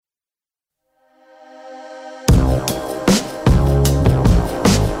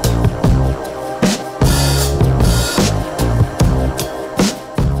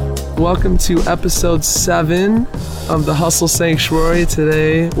Welcome to episode 7 of the Hustle Sanctuary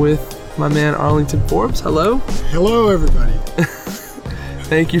today with my man Arlington Forbes. Hello. Hello, everybody.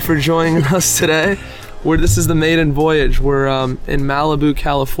 Thank you for joining us today. This is the maiden voyage. We're in Malibu,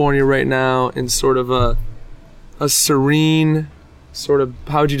 California right now in sort of a serene, sort of,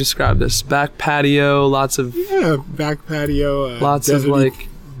 how would you describe this? Back patio, lots of... Yeah, back patio. Lots of like...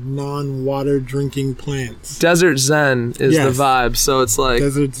 non-water drinking plants. Desert Zen is the vibe, so it's like...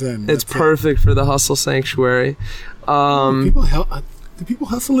 Desert Zen. It's perfect for the Hustle Sanctuary. Do people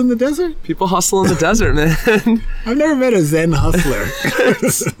hustle in the desert? People hustle in the desert, man. I've never met a Zen hustler.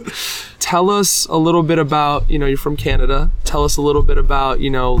 Tell us a little bit about, you're from Canada. Tell us a little bit about,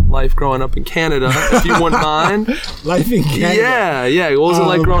 life growing up in Canada, if you wouldn't mind. Life in Canada? Yeah. What was it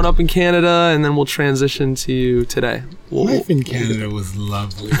like growing up in Canada? And then we'll transition to you today. Life in Canada was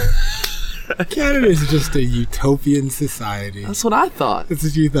lovely. Canada is just a utopian society. That's what I thought. That's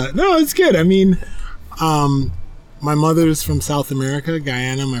what you thought. No, it's good. I mean, my mother's from South America,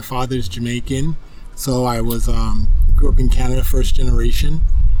 Guyana. My father's Jamaican. So I grew up in Canada, first generation.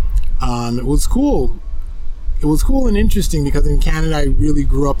 It was cool. It was cool and interesting because in Canada, I really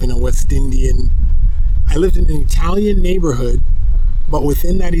grew up in a West Indian... I lived in an Italian neighborhood, but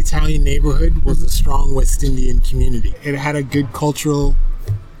within that Italian neighborhood was a strong West Indian community. It had a good cultural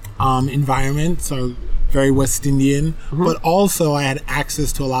environment, so very West Indian, but also I had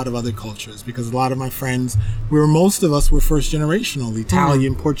access to a lot of other cultures because a lot of my friends, most of us were first generational,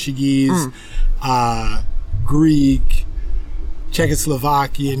 Italian, Portuguese, Greek,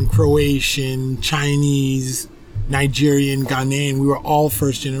 Czechoslovakian, Croatian, Chinese, Nigerian, Ghanaian. We were all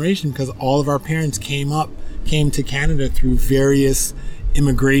first generation because all of our parents came to Canada through various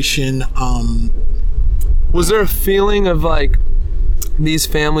immigration. Was there a feeling of like these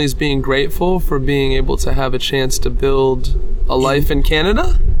families being grateful for being able to have a chance to build a life in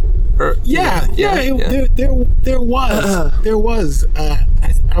Canada? There was.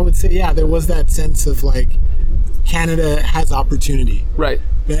 I would say, there was that sense of like Canada has opportunity. Right.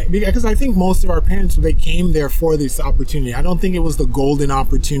 Because I think most of our parents, they came there for this opportunity. I don't think it was the golden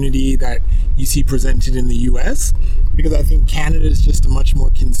opportunity that you see presented in the U.S. because I think Canada is just a much more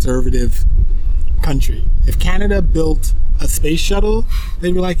conservative country. If Canada built a space shuttle,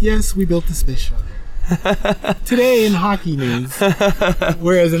 they'd be like, yes, we built the space shuttle. Today in hockey news.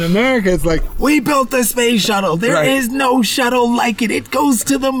 Whereas in America, it's like, we built the space shuttle. There is no shuttle like it. It goes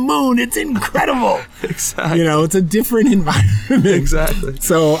to the moon. It's incredible. Exactly. It's a different environment. Exactly.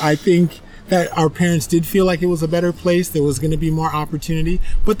 So I think that our parents did feel like it was a better place. There was going to be more opportunity,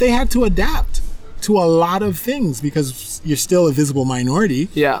 but they had to adapt to a lot of things because you're still a visible minority.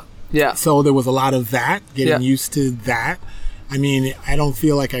 Yeah. So there was a lot of that, getting used to that. I mean, I don't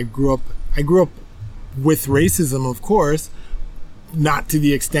feel like I grew up with racism, of course, not to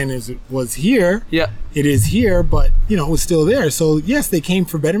the extent as it was here. Yeah. It is here, but, it was still there. So, yes, they came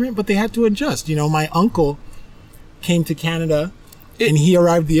for betterment, but they had to adjust. My uncle came to Canada, and he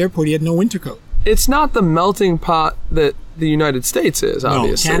arrived at the airport. He had no winter coat. It's not the melting pot that the United States is,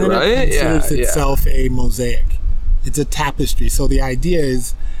 obviously, Canada considers itself a mosaic. It's a tapestry. So the idea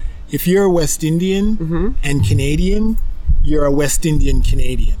is, if you're a West Indian and Canadian, you're a West Indian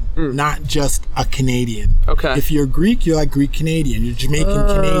Canadian, not just a Canadian. Okay. If you're Greek, you're like Greek Canadian. You're Jamaican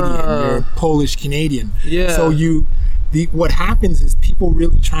Canadian. You're Polish Canadian. Yeah. So what happens is people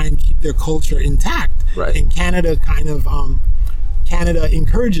really try and keep their culture intact. Right. And Canada Canada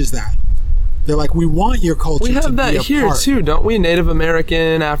encourages that. They're like, we want your culture to be a part. We have that here too, don't we? Native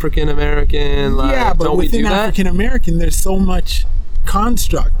American, African American. But within African American, there's so much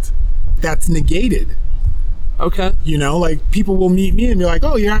construct that's negated. Okay. Like people will meet me and be like,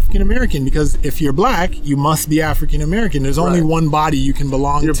 oh, you're African American, because if you're black, you must be African American. There's only one body you can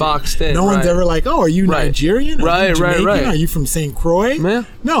belong to. You're boxed in. No one's ever like, oh, are you Nigerian? Are you Jamaican? Are you from St. Croix? Yeah.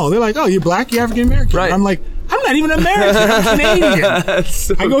 No, they're like, oh, you're black, you're African American. Right. I'm like, I'm not even American, I'm Canadian.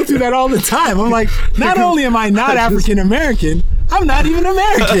 So I go through that all the time. I'm like, not only am I not African American, I'm not even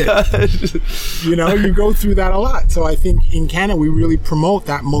American. You go through that a lot. So I think in Canada, we really promote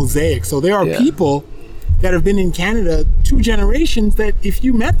that mosaic. So there are people that have been in Canada 2 generations that if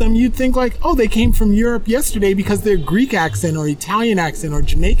you met them, you'd think like, oh, they came from Europe yesterday because their Greek accent or Italian accent or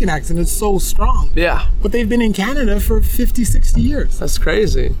Jamaican accent is so strong. Yeah. But they've been in Canada for 50, 60 years. That's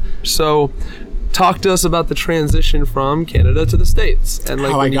crazy. So talk to us about the transition from Canada to the States. And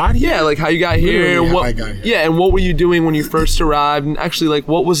like how I got here? Yeah, like how you got here. How I got here. Yeah, and what were you doing when you first arrived? And actually, like,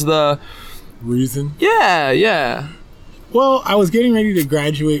 what was the... reason? Yeah. Well, I was getting ready to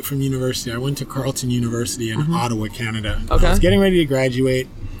graduate from university. I went to Carleton University in Ottawa, Canada. Okay. I was getting ready to graduate,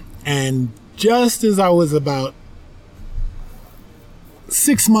 and just as I was about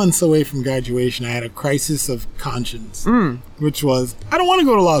 6 months away from graduation, I had a crisis of conscience, which was, I don't want to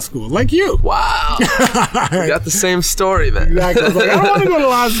go to law school, like you. Wow. We got the same story, then. Exactly. I was like, I don't want to go to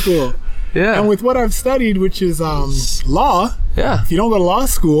law school. Yeah. And with what I've studied, which is law, Yeah. if you don't go to law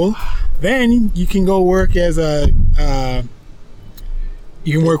school, then you can go work as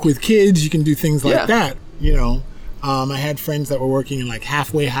you can work with kids, you can do things like that, you know. I had friends that were working in like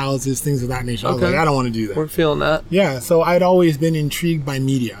halfway houses, things of that nature. I was like, I don't want to do that. We're feeling that. Yeah, so I'd always been intrigued by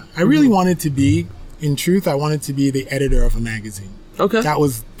media. I really wanted to be, in truth, I wanted to be the editor of a magazine. Okay. That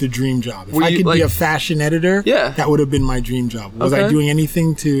was the dream job. If Were I you, could like- be a fashion editor, that would have been my dream job. Was I Okay. doing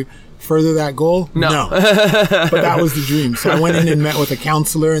anything to further that goal? No. But that was the dream. So I went in and met with a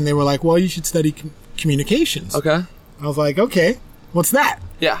counselor, and they were like, well, you should study communications. Okay. I was like, okay, what's that?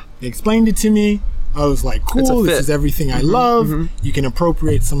 Yeah. They explained it to me. I was like, cool, this fit. is everything I love. You can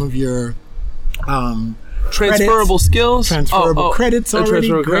appropriate some of your Transferable skills. transferable credits already.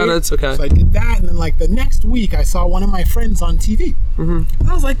 Transferable Great. credits. Okay. So I did that, and then like the next week, I saw one of my friends on TV, and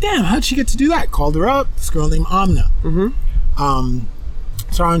I was like, "Damn, how'd she get to do that?" Called her up. This girl named Amna.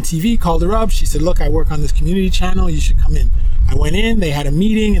 Saw her on TV. Called her up. She said, "Look, I work on this community channel. You should come in." I went in. They had a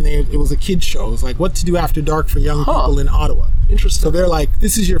meeting, and it was a kids show. It was like what to do after dark for young people in Ottawa. Interesting. So they're like,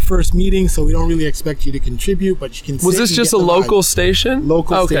 "This is your first meeting, so we don't really expect you to contribute, but you can." Was sit this and just get a the local vibe." station?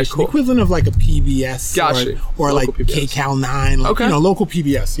 Local Okay, station, cool. equivalent of like a PBS, Gotcha. or Local like PBS. KCAL 9, like, Okay. you know, local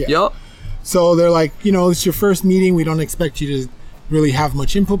PBS. Yeah. Yup. So they're like, you know, it's your first meeting. We don't expect you to really have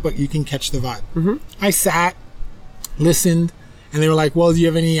much input, but you can catch the vibe. I sat, listened, and they were like, well, do you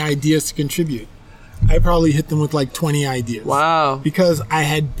have any ideas to contribute? I probably hit them with like 20 ideas. Wow. Because I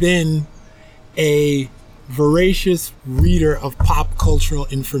had been a voracious reader of pop cultural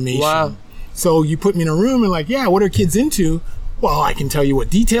information. Wow. So you put me in a room and like, yeah, what are kids into? Well, I can tell you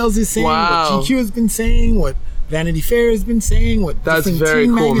what Details is saying, Wow. what GQ has been saying, what Vanity Fair has been saying, what That's different very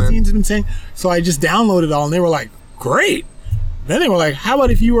teen cool, magazines have been saying. So I just downloaded it all, and they were like, great. Then they were like, how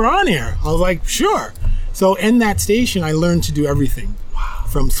about if you were on air? I was like, sure. So in that station, I learned to do everything. Wow.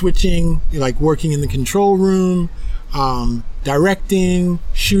 From switching, like working in the control room, directing,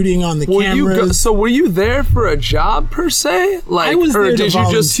 shooting on the cameras. So were you there for a job per se? Like, I was or there to did you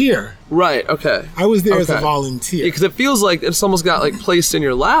just volunteer. Right. Okay. I was there as a Okay. volunteer. Because it feels like it's almost got like placed in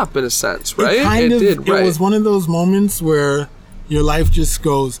your lap in a sense, right? It kind of did. Right. It was one of those moments where your life just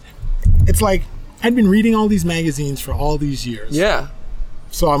goes. It's like I'd been reading all these magazines for all these years. Yeah.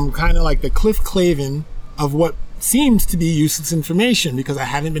 So I'm kind of like the Cliff Clavin of what seems to be useless information because I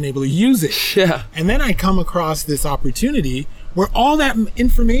haven't been able to use it. Yeah. And then I come across this opportunity where all that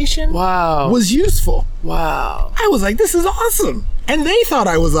information Wow. was useful. Wow. I was like, this is awesome. And they thought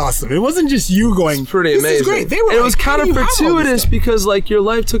I was awesome. It wasn't just you going, Pretty this amazing. is great. They were And it like, was how do you have all this counterfortuitous stuff? because like your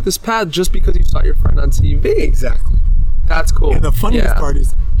life took this path just because you saw your friend on TV. Exactly. That's cool. And the funniest Yeah. part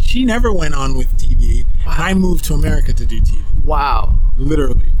is she never went on with TV. And I moved to America to do TV. Wow.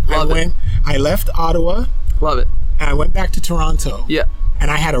 Literally. Love it. I left Ottawa Love it. and I went back to Toronto. Yeah. And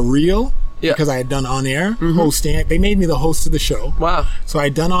I had a reel Yeah. because I had done on air hosting. They made me the host of the show. Wow. So I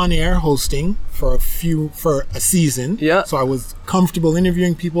had done on air hosting for a season. Yeah. So I was comfortable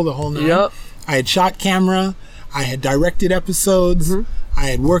interviewing people the whole night. Yeah. I had shot camera. I had directed episodes. Mm-hmm. I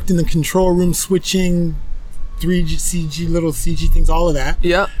had worked in the control room switching 3G, CG, little CG things, all of that.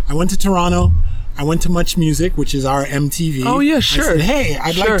 Yeah. I went to Toronto. I went to Much Music, which is our MTV. Oh, yeah, sure. I said, hey,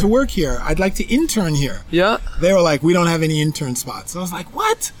 I'd Sure. like to work here. I'd like to intern here. Yeah. They were like, we don't have any intern spots. I was like,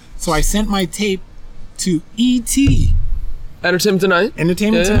 what? So I sent my tape to E.T. Entertainment Tonight.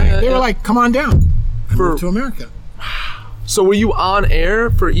 Entertainment Yeah, Tonight. yeah, They were yeah. like, come on down. I For- moved to America. So were you on air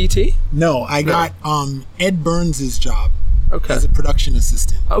for ET? No, I got Ed Burns' job Okay. as a production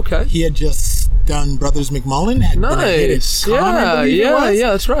assistant. Okay. He had just done Brothers McMullen. Had been a hit at Nice. Con, I Yeah. believe it Yeah. was.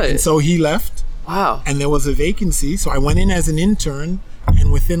 Yeah. That's right. And so he left, Wow. and there was a vacancy. So I went in as an intern,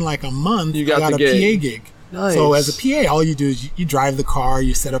 and within like a month, You got I got the a gig. PA gig. Nice. So as a PA, all you do is you drive the car,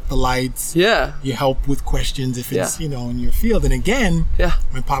 you set up the lights, Yeah. you help with questions if it's, Yeah. in your field. And again, Yeah.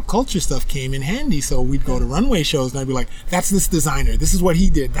 my pop culture stuff came in handy. So we'd go to runway shows and I'd be like, that's this designer. This is what he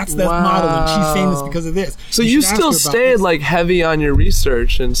did. That's that model. And she's famous because of this. So you should ask still her about stayed this." like heavy on your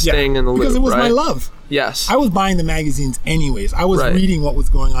research and Yeah, staying in the loop, because it was right? my love. Yes. I was buying the magazines anyways. I was Right. reading what was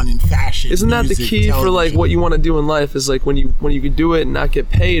going on in fashion. Isn't that the music, key for like television. what you want to do in life? Is like when you can do it and not get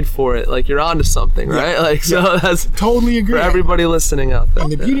paid for it, like you're onto something, right? Like so that's Totally agree. for everybody listening out there.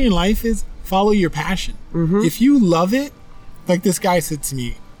 And the beauty in life is follow your passion. Mm-hmm. If you love it, like this guy said to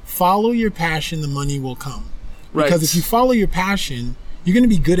me, follow your passion, the money will come. Right. Because if you follow your passion, you're going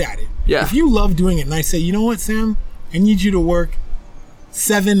to be good at it. Yeah. If you love doing it, and I say, you know what, Sam? I need you to work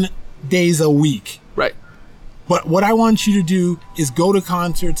 7 days a week. Right. But what I want you to do is go to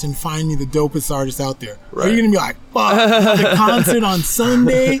concerts and find me the dopest artist out there. Right. Or you're going to be like, fuck, the concert on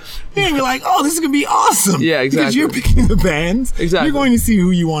Sunday. You're going to be like, oh, this is going to be awesome. Yeah, exactly. Because you're picking the bands. Exactly. You're going to see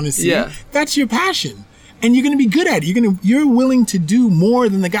who you want to see. Yeah. That's your passion. And you're going to be good at it. You're willing to do more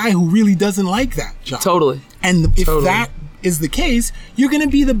than the guy who really doesn't like that job. Totally. And if that is the case, you're going to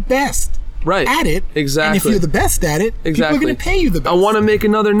be the best at it. Exactly. And if you're the best at it, people are going to pay you the best. I want to make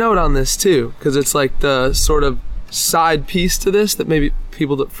another note on this too, because it's like the sort of side piece to this that maybe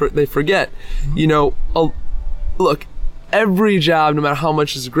people they forget. Mm-hmm. You know, look, every job, no matter how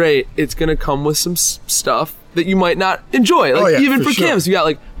much is great, it's going to come with some stuff that you might not enjoy. Like even for camps, you got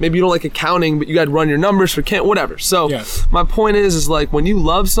like, maybe you don't like accounting, but you got to run your numbers for camp, whatever. So my point is like when you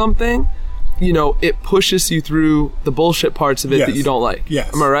love something, you know, it pushes you through the bullshit parts of it that you don't like.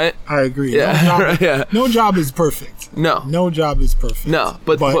 Yes. Am I right? I agree. Yeah. No job is perfect. No job is perfect. No,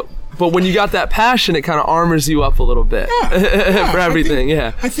 but when you got that passion, it kind of armors you up a little bit for everything.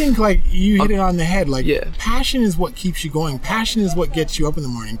 I think like you hit it on the head. Like passion is what keeps you going. Passion is what gets you up in the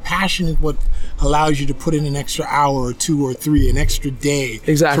morning. Passion is what allows you to put in an extra hour or 2 or 3, an extra day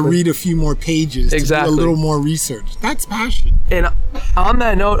to read a few more pages, to do a little more research. That's passion. And on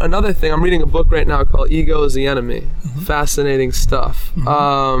that note, another thing, I'm reading a book right now called Ego is the Enemy. Mm-hmm. Fascinating stuff.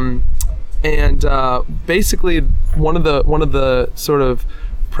 Mm-hmm. And basically one of the sort of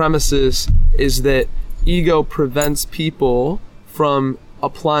premises is that ego prevents people from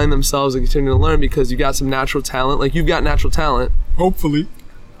applying themselves and continuing to learn because you got some natural talent. Like you've got natural talent. Hopefully.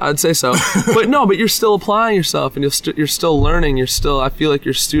 I'd say so. but you're still applying yourself and you're still learning. I feel like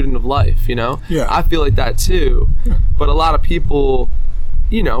you're a student of life, you know? Yeah. I feel like that too. Yeah. But a lot of people,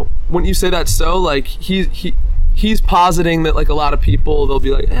 you know, when you say that like he's positing that like a lot of people, they'll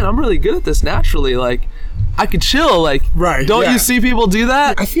be like, man, I'm really good at this naturally. Like I could chill. Like, don't you see people do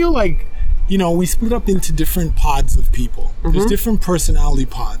that? I feel like, you know, we split up into different pods of people. Mm-hmm. There's different personality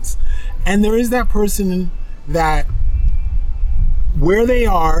pods. And there is that person that where they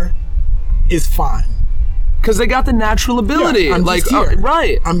are is fine. Because they got the natural ability. Yeah, I'm like, just here.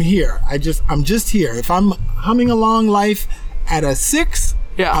 Right. I'm here. I'm just here. If I'm humming along life at a 6,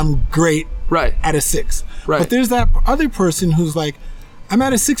 I'm great at a 6. Right. But there's that other person who's like, I'm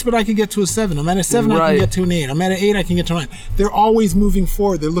at a 6, but I can get to a 7. I'm at a 7, I can get to an 8. I'm at an 8, I can get to a 9. They're always moving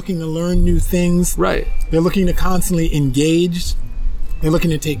forward. They're looking to learn new things. Right. They're looking to constantly engage. They're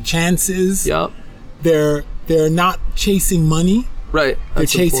looking to take chances. Yep. They're not chasing money. Right. They're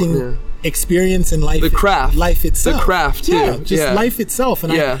chasing experience and life. The craft. Life itself. The craft, too. Yeah, just life itself.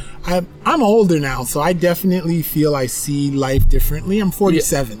 And I'm older now, so I definitely feel I see life differently. I'm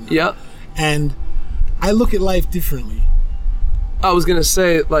 47 now. Yeah. And I look at life differently. I was gonna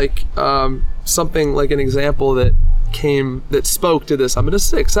say like something like an example that spoke to this. I'm at a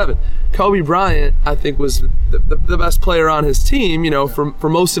 6, 7. Kobe Bryant, I think, was the best player on his team, you know, for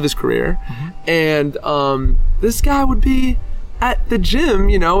most of his career. Mm-hmm. And this guy would be at the gym,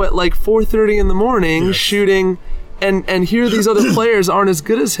 you know, at like 4:30 in the morning shooting, and here these other players aren't as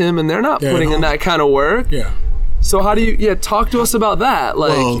good as him, and they're not putting in that kind of work. Yeah. So how do you talk to us about that?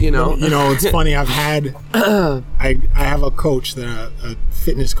 Like, well, you know, it's funny. I've had I have a coach, a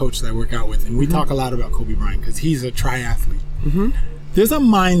fitness coach that I work out with, and we talk a lot about Kobe Bryant because he's a triathlete. Mm-hmm. There's a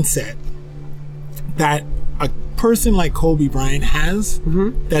mindset that a person like Kobe Bryant has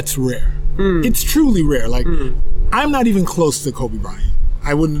that's rare. It's truly rare. Like I'm not even close to Kobe Bryant.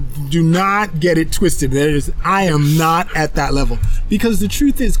 Do not get it twisted. I am not at that level because the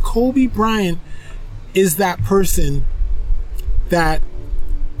truth is Kobe Bryant is that person that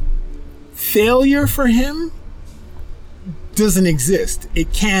failure for him doesn't exist. He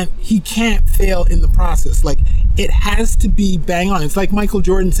can't fail in the process. Like it has to be bang on. It's like Michael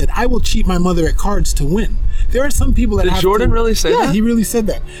Jordan said, I will cheat my mother at cards to win. There are some people that Did Jordan really say that? Yeah, he really said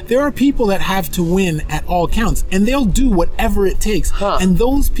that. There are people that have to win at all counts, and they'll do whatever it takes. Huh. And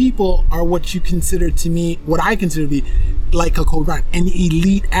those people are what I consider to be like a Kobe Bryant, an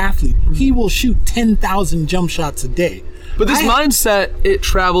elite athlete. He will shoot 10,000 jump shots a day. But this mindset, it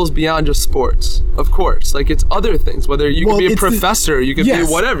travels beyond just sports, of course. Like, it's other things, whether you can be a professor, you can be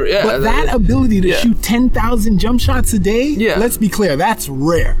whatever. Yeah, but that ability to shoot 10,000 jump shots a day, let's be clear, that's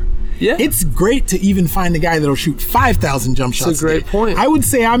rare. Yeah. It's great to even find a guy that'll shoot 5,000 jump shots a day. That's a great point. I would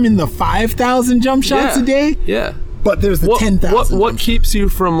say I'm in the 5,000 jump shots a day. Yeah. But there's the 10,000. What keeps you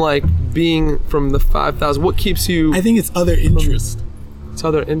from, like, being from the 5,000? What keeps you... I think it's other interest. It's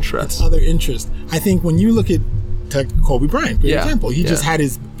other interest. I think when you look at Kobe Bryant, for example, he just had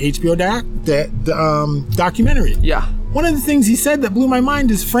his HBO documentary. Yeah. One of the things he said that blew my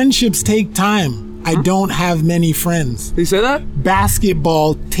mind is friendships take time. I don't have many friends. Did you say that?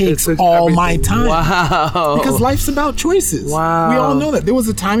 Basketball takes all everything. my time. Wow. Because life's about choices. Wow. We all know that. There was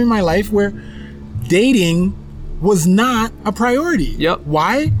a time in my life where dating was not a priority. Yep.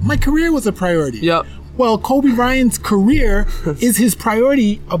 Why? My career was a priority. Yep. Well, Kobe Bryant's career is his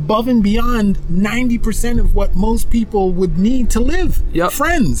priority above and beyond 90% of what most people would need to live. Yep.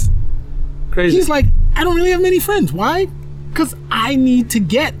 Friends. Crazy. He's like, I don't really have many friends. Why? Because I need to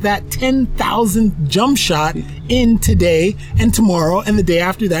get that 10,000 jump shot in today and tomorrow and the day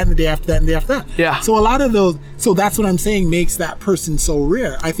after that and the day after that and the day after that. Yeah. So a lot of those, so that's what I'm saying makes that person so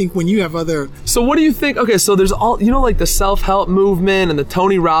rare. I think when you have other... So what do you think? Okay, so there's all, like the self-help movement and the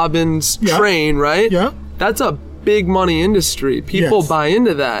Tony Robbins train, right? Yeah. That's a big money industry. People buy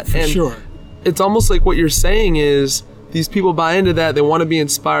into that. For sure. It's almost like what you're saying is these people buy into that. They want to be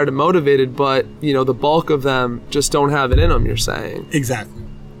inspired and motivated, but, the bulk of them just don't have it in them, you're saying. Exactly.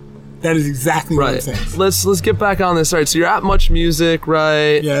 That is exactly what I'm saying. Let's get back on this. All right, so you're at Much Music,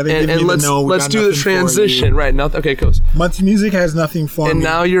 right? Yeah, they give me let's the no, let's do the transition, right? Nothing. Okay, cool. Much Music has nothing for me. And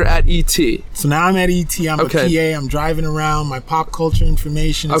now you're at ET. So now I'm at ET. I'm a PA. I'm driving around. My pop culture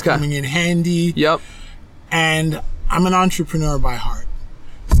information is coming in handy. Yep. And I'm an entrepreneur by heart.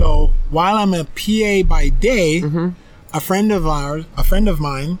 So while I'm a PA by day, a friend of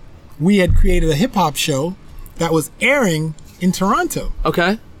mine, we had created a hip hop show that was airing in Toronto.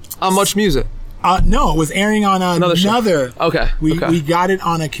 Okay. On Much Music. No, it was airing on another show. Okay. We got it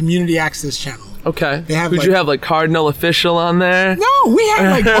on a community access channel. Okay. Did you have like Cardinal Official on there? No, we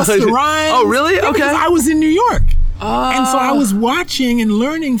had like Busta Rhymes. Oh, really? Yeah, okay. Because I was in New York. And so I was watching and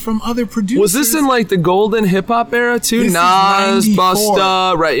learning from other producers. Was this in like the golden hip hop era too? This Nas, is 94.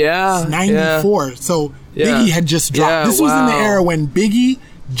 Busta, right? Yeah. It's 94. Yeah. So Biggie had just dropped. Yeah, this was in the era when Biggie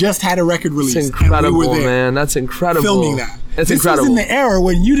just had a record release. That's incredible, and we were there man. That's incredible. Filming that. That's incredible. This was in the era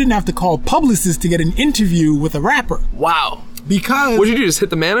when you didn't have to call publicists to get an interview with a rapper. Wow. Because what'd you do? Just hit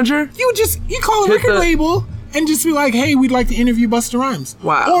the manager? You call a record label and just be like, hey, we'd like to interview Busta Rhymes.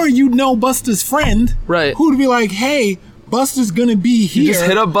 Wow. Or Busta's friend, right? Who'd be like, hey, Busta's gonna be here. You just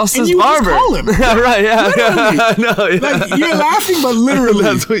hit up Busta's and you barber. Just call him. Yeah, right, yeah. No, yeah. Like, you're laughing, but literally.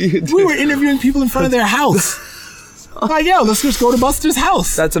 That's what you do. We were interviewing people in front of their house. Like, yo, let's just go to Busta's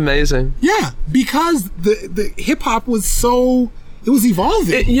house. That's amazing. Yeah, because the hip hop was it was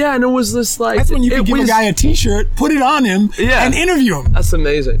evolving. And it was this like... That's when you could give a guy a t-shirt, put it on him, and interview him. That's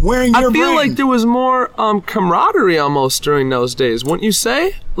amazing. Wearing your I feel brand. like there was more camaraderie almost during those days, wouldn't you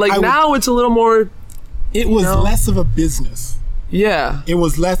say? Like now it's a little more... It was less of a business. Yeah. It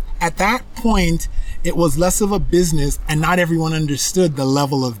was less... At that point, it was less of a business, and not everyone understood the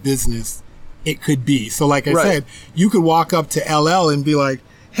level of business it could be. So like I said, you could walk up to LL and be like,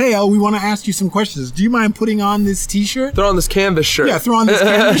 hey, we want to ask you some questions. Do you mind putting on this t-shirt? Throw on this canvas shirt. Yeah, throw on this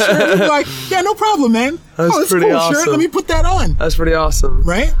canvas shirt. You'd be like, yeah, no problem, man. That's pretty cool awesome. Shirt. Let me put that on. That's pretty awesome.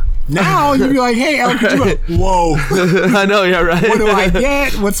 Right? Now you'd be like, hey, Al, could you... Whoa. I know, yeah, right. What do I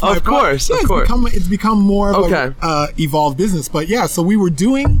get? What's my... Of course. It's become more of a evolved business. But yeah, so we were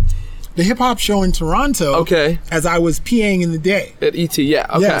doing the hip hop show in Toronto. As I was PAing in the day. At ET, yeah.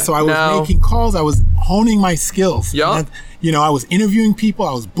 Okay. Yeah, so I was making calls. I was honing my skills. Yeah. I was interviewing people.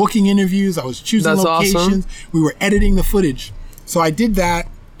 I was booking interviews. I was choosing locations. Awesome. We were editing the footage. So I did that.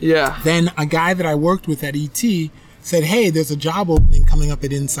 Yeah. Then a guy that I worked with at ET said, hey, there's a job opening coming up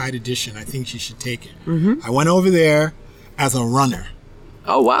at Inside Edition. I think you should take it. I went over there as a runner.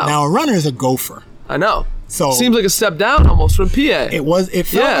 Oh, wow. Now, a runner is a gopher. I know. So seems like a step down almost from PA. It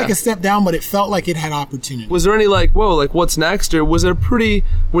felt like a step down, but it felt like it had opportunity. Was there any what's next? Or was there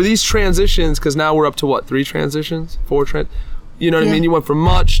were these transitions, because now we're up to 3 transitions? 4 you know what I mean? You went from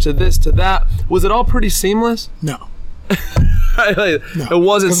Much to this to that. Was it all pretty seamless? No. It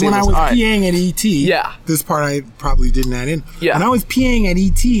wasn't seamless. Because when I was PAing at ET, this part I probably didn't add in. Yeah. When I was PAing at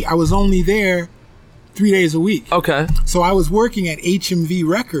ET, I was only there 3 days a week. Okay. So I was working at HMV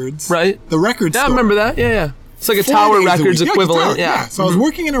Records. Right. The record store. Yeah, I remember that. Yeah. It's like a Tower Records equivalent. Yeah. So I was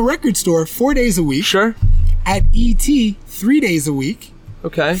working in a record store 4 days a week. Sure. At ET, 3 days a week.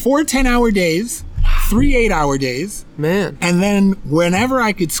 Okay. 4 10-hour days. 3 8-hour days. Man. And then whenever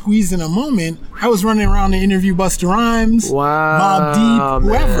I could squeeze in a moment, I was running around to interview Busta Rhymes, Mobb Deep,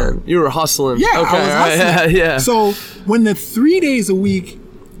 whoever. Man. You were hustling. Yeah, okay, I was hustling. Yeah. So when the 3 days a week,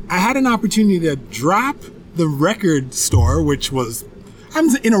 I had an opportunity to drop the record store, which was,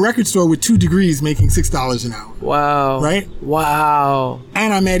 I'm in a record store with 2 degrees making $6 an hour. Wow. Right? Wow.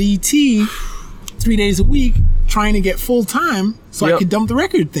 And I'm at ET 3 days a week trying to get full time so I could dump the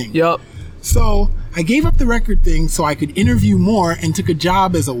record thing. Yep. So I gave up the record thing so I could interview more and took a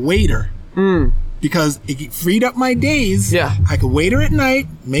job as a waiter because it freed up my days. Yeah. I could waiter at night,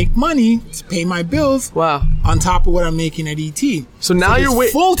 make money to pay my bills. Wow. On top of what I'm making at ET. So now this you're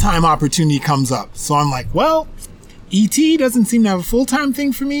full-time opportunity comes up. So I'm like, well, ET doesn't seem to have a full-time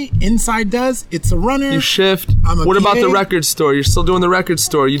thing for me. Inside does. It's a runner. You shift. I'm a What about PA. the record store? You're still doing the record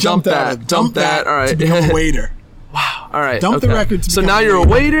store. You dump that. Dump that. All right. To become a waiter. All right. Dump the okay. record to So become now a you're a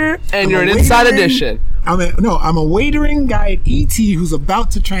waiter and you're an Inside Edition. I'm a waitering guy at ET who's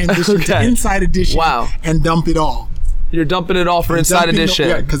about to transition to Okay. Inside Edition. Wow. And dump it all. You're dumping it all for Inside Edition.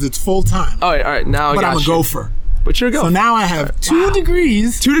 Yeah, because it's full-time. All right. Now I But got I'm a you. gopher. But you're a gopher. So now I have 2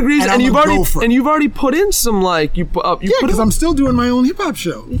 degrees. 2 degrees, and I'm you've a gopher. already put in some Yeah, because I'm still doing my own hip-hop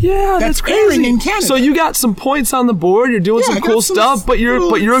show. Yeah, that's That's crazy. airing in Canada. So you got some points on the board. You're doing Yeah, I some got cool some stuff, but you're a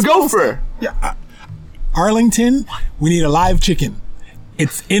small gopher. stuff. Yeah. Arlington, we need a live chicken.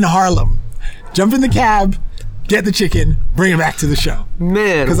 It's in Harlem. Jump in the cab, get the chicken, bring it back to the show.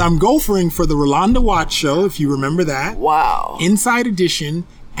 Man. Because I'm gophering for the Rolanda Watts show, if you remember that. Wow. Inside Edition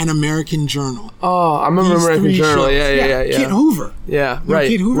and American Journal. Oh, I remember These American 3 Journal. shows. Yeah. Kit Hoover. Yeah, You know right.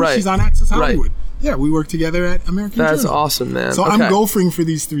 Kit Hoover, right. she's on Access Right. Hollywood. Yeah, we work together at American That's Journal. awesome, man. So Okay. I'm gophering for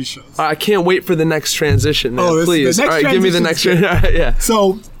these 3 shows. I can't wait for the next transition, man. Oh, the Please. next All right, give me the next. transition's Yeah.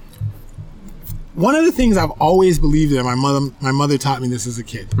 So, one of the things I've always believed in, my mother taught me this as a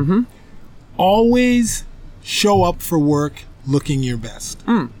kid. Mm-hmm. Always show up for work looking your best.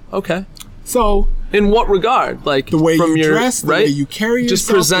 Okay. So, In what regard? Like the way from you your, dress, the right? way you carry Just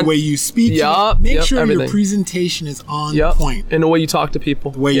yourself, present, the way you speak, Yup, make yup, sure everything. your presentation is on Yep. point. And the way you talk to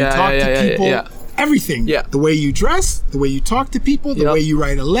people. The way you talk to people, Yeah. everything. Yeah. The way you dress, the way you talk to people, the Yep. way you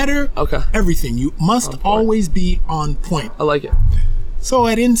write a letter, Okay. everything. You must always be on point. I like it. So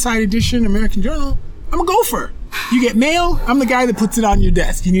at Inside Edition, American Journal, I'm a gopher. You get mail, I'm the guy that puts it on your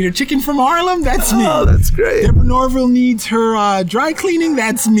desk. You need a chicken from Harlem? That's me. Oh, that's great. Deborah Norville needs her dry cleaning?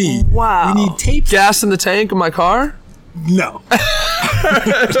 That's me. Wow. You need tapes? Gas in the tank of my car? No.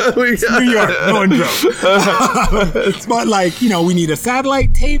 New York, no one drove. But like, we need a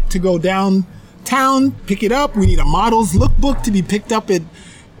satellite tape to go downtown, pick it up. We need a model's lookbook to be picked up at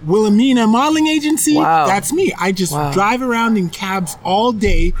Wilhelmina Modeling Agency. Wow. That's me. I just Wow. drive around in cabs all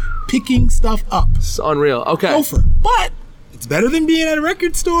day picking stuff up. It's unreal. Okay. Gopher. But it's better than being at a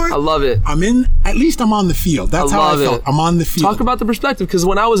record store. I love it. At least I'm on the field. That's I how I love felt. it. I'm on the field. Talk about the perspective, because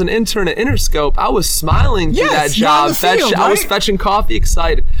when I was an intern at Interscope, I was smiling through Yes, that you're on job. the field, I was right? fetching coffee,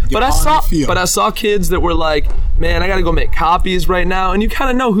 excited. But on the field. I saw kids that were like, "Man, I got to go make copies right now," and you kind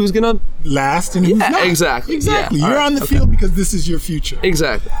of know who's gonna. Last and who's Yeah, not. exactly. Exactly. Yeah, You're all right, on the okay. field because this is your future.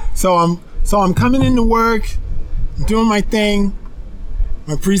 Exactly. So I'm coming into work, I'm doing my thing.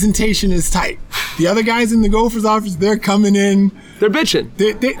 My presentation is tight. The other guys in the Gophers office, they're coming in. They're bitching.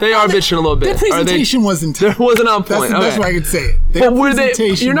 They are bitching a little bit. Their presentation wasn't tight. There wasn't on point. That's the best Okay. way I could say it. Their But were they?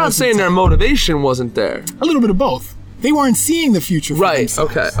 presentation You're not wasn't saying their tight. motivation wasn't there, A little bit of both. They weren't seeing the future for right?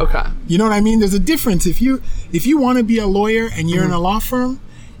 themselves. Okay. You know what I mean? There's a difference. If you want to be a lawyer and you're in a law firm,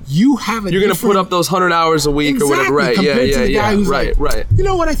 you have a You're gonna put different- up those 100 hours a week or whatever, right? compared to the guy who's right, like, right. you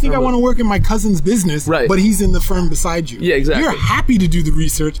know what? I think I want to work in my cousin's business, Right. but he's in the firm beside you. Yeah, exactly. You're happy to do the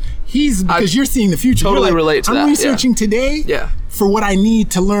research. Because you're seeing the future. totally You're like, relate to I'm that, researching today Yeah. for what I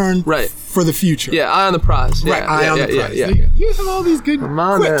need to learn Right. for the future. Yeah, eye on the prize. Yeah, Right, eye on the prize. Yeah. You have all these good Come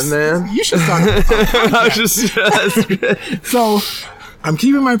on, quips. man. You should start a podcast. I was just, that's great. So I'm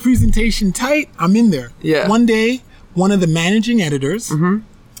keeping my presentation tight. I'm in there. Yeah. One day, one of the managing editors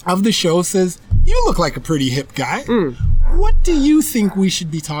of the show says, "You look like a pretty hip guy. What do you think we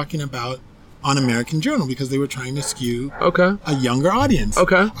should be talking about on American Journal?" Because they were trying to skew Okay. a younger audience.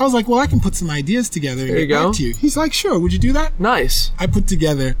 Okay. I was like, well, I can put some ideas together and There you get go. back to you. He's like, sure. Would you do that? Nice. I put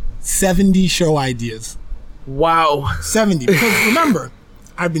together 70 show ideas. Wow. 70. Because remember,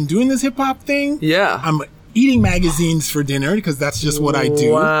 I've been doing this hip hop thing. Yeah. I'm eating magazines for dinner because that's just what I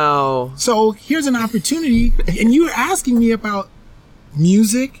do. Wow. So here's an opportunity, and you're asking me about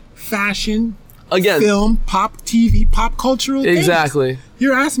music, fashion, Again. film, pop TV, pop cultural things. Exactly.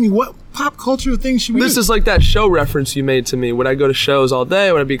 You're asking me what pop cultural things should we This do? is like that show reference you made to me. Would I go to shows all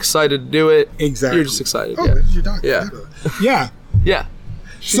day? Would I be excited to do it? Exactly. You're just excited. Oh, yeah. this is your doctor. Yeah. Yeah. Yeah.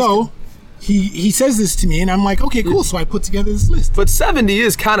 So he says this to me, and I'm like, okay, cool. So I put together this list. But 70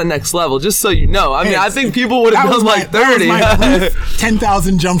 is kind of next level, just so you know. I mean, I think people would have That was done my- like 30. That was my brief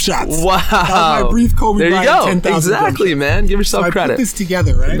 10,000 jump shots. Wow. That was my brief Kobe There you Bryant go. 10,000 Exactly, jump man. Give So yourself I credit. put this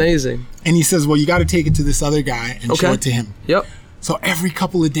together, right? Amazing. And he says, well, you got to take it to this other guy and show Okay. it to him. Yep. So every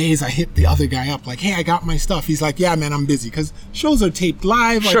couple of days, I hit the other guy up, like, hey, I got my stuff. He's like, yeah, man, I'm busy. Because shows are taped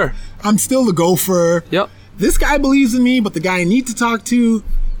live. Like, Sure. I'm still the gopher. Yep. This guy believes in me, but the guy I need to talk to,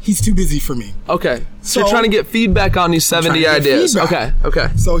 he's too busy for me. Okay. So you're So- trying to get feedback on these 70 trying to get ideas. feedback. Okay.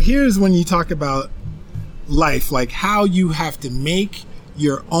 So here's when you talk about life, like how you have to make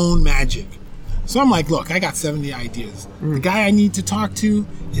your own magic. So I'm like, look, I got 70 ideas. The guy I need to talk to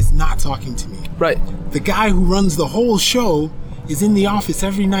is not talking to me. Right. The guy who runs the whole show is in the office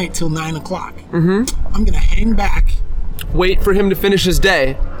every night till 9 o'clock. I'm gonna hang back Wait for him to finish his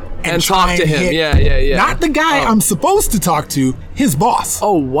day and try talk to and him. hit- Yeah. Not the guy I'm supposed to talk to, his boss.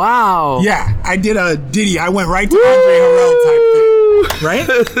 Oh, wow. Yeah, I did a Diddy. I went right to Andre Harrell type thing. Right?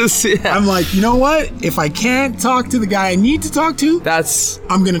 Yeah. I'm like, you know what? If I can't talk to the guy I need to talk to, That's,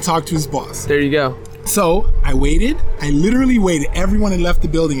 I'm going to talk to his boss. there you go. So I waited. I literally waited. Everyone had left the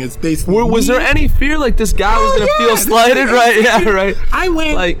building. It's basically. Was me. there any fear like this guy was Oh, going to yeah, feel this slighted? is- Right. Yeah, right. I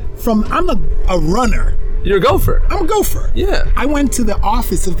went Like- from, I'm a runner. You're a gopher. I'm a gopher. Yeah. I went to the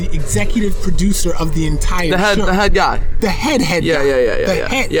office of the executive producer of the entire The head, show. the head guy. The head Yeah, guy. yeah, yeah, The yeah.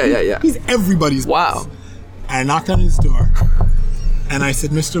 head. Yeah. He's everybody's boss. Wow. I knocked on his door and I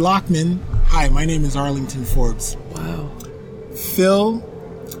said, Mr. Lockman, hi, my name is Arlington Forbes. Wow. Phil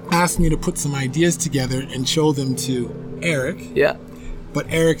asked me to put some ideas together and show them to Eric, Yeah. but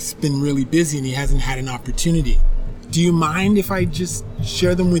Eric's been really busy and he hasn't had an opportunity. Do you mind if I just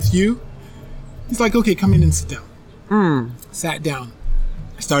share them with you? He's like, okay, come in and sit down. Sat down.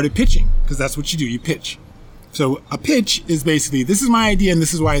 I started pitching, because that's what you do, you pitch. So a pitch is basically, this is my idea and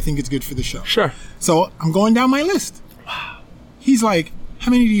this is why I think it's good for the show. Sure. So I'm going down my list. Wow. He's like,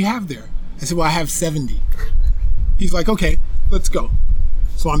 how many do you have there? I said, well, I have 70. He's like, okay, let's go.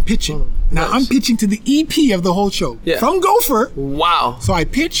 So I'm pitching. Now nice. I'm pitching to the EP of the whole show. Yeah. From Gopher. Wow. So I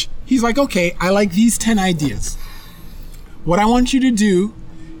pitch. He's like, okay, I like these 10 ideas. What I want you to do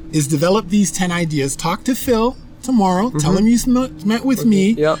is develop these 10 ideas. Talk to Phil tomorrow. Tell him you met with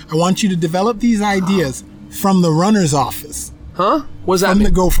me. Yep. I want you to develop these ideas from the runner's office. Huh? What's that From the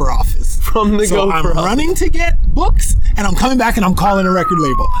mean? Gopher office. From the So Gopher I'm office. running to get books, and I'm coming back and I'm calling a record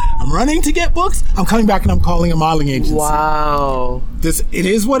label. I'm running to get books, I'm coming back and I'm calling a modeling agency. Wow. It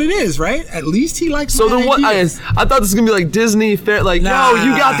is what it is, right? At least he likes So my then what? I ideas. thought this was gonna be like Disney fair. Like, Nah. yo,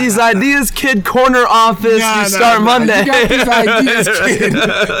 you got these ideas, kid. Corner office. Nah, you start nah. Monday. You got these ideas,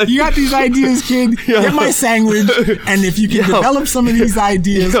 kid. You got these ideas, kid. Get my sandwich, and if you can Yo. develop some of these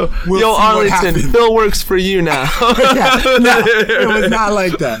ideas, Yo, we'll yo, see what Arlington, happens. Phil works for you now. Yeah, no, it was not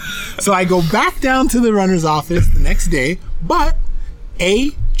like that. So I go back down to the runner's office the next day, but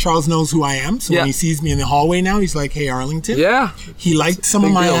Charles knows who I am, so Yeah. when he sees me in the hallway now, he's like, hey, Arlington. Yeah. He liked some of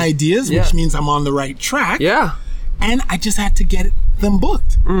Big my deal. ideas, Yeah. which means I'm on the right track. Yeah. And I just had to get them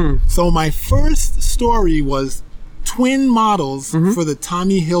booked. So my first story was twin models for the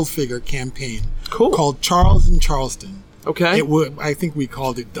Tommy Hilfiger campaign. Cool. Called Charles and Charleston. Okay. I think we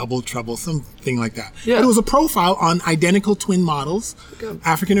called it Double Trouble, something like that. Yeah. But it was a profile on identical twin models,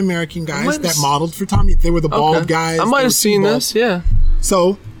 African American guys might that have modeled for Tommy. They were the bald Okay. guys. I They might were have too seen bald. this. Yeah.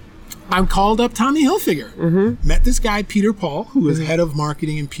 So I called up Tommy Hilfiger. Met this guy, Peter Paul, who is head of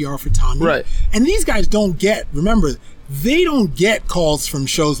marketing and PR for Tommy. Right. And these guys don't get, remember, they don't get calls from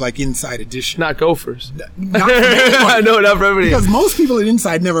shows like Inside Edition. Not Gophers. Not from anyone. I know, not for everybody. Because most people at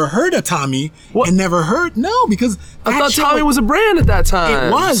Inside never heard of Tommy What? and never heard, no, because I that thought show- Tommy was a brand at that time.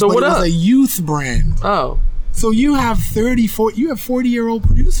 It was, So but what it was up? a youth brand. Oh, So you have 40-year-old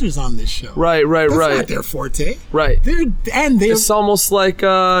producers on this show. right. That's Right. not their forte. Right. They're It's almost like,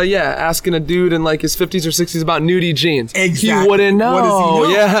 asking a dude in like his 50s or 60s about nudie jeans. Exactly. He wouldn't know. What does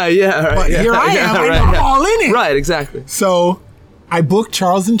he know? Yeah, right. But yeah, here I am. yeah, I right, know I'm yeah. all in it. Right, exactly. So I booked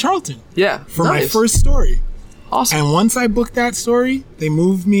Charles and Charlton Yeah. for my nice. first story. Awesome. And once I booked that story, they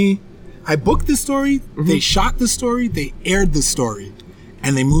moved me. I booked the story, Mm-hmm. they shot the story, they aired the story,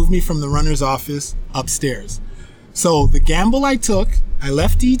 and they moved me from the runner's office upstairs. So the gamble I took, I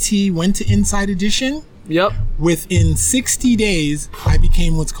left ET, went to Inside Edition. Yep. Within 60 days, I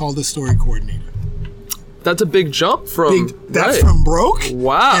became what's called a story coordinator. That's a big jump from. That's right. from broke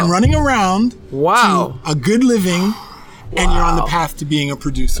Wow. and running around Wow. to a good living, and you're on the path to being a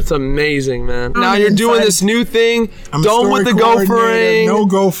producer. It's amazing, man. Now I'm you're doing inside- this new thing. I'm a Done story with the coordinator, gophering. No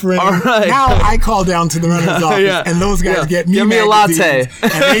gophering. All right. Now I call down to the runner's office, Yeah. and those guys Yeah. get me Give me a latte. magazines,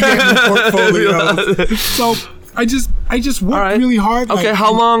 and they get me portfolios. So I just worked All right. really hard. Okay, Like,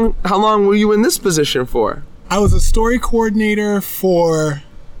 how long were you in this position for? I was a story coordinator for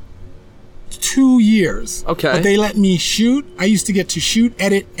 2 years. Okay. But they let me shoot. I used to get to shoot,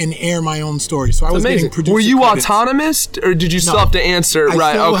 edit, and air my own story. So I was Amazing. getting producer Were you credits. autonomous, or did you still No. have to answer? I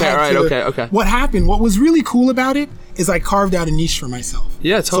Right. still Okay. had All right. to- Okay. What happened, what was really cool about it, is I carved out a niche for myself.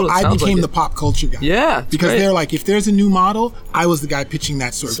 Yeah, totally. So I Sounds became like the it. pop culture guy. Yeah, it's Because great. they're like, if there's a new model, I was the guy pitching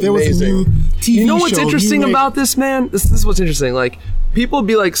that story. If there was a amazing. new TV show. You know what's new interesting radio- about this, man? This is what's interesting. Like, people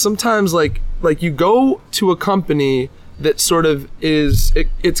be like, sometimes like you go to a company that sort of is,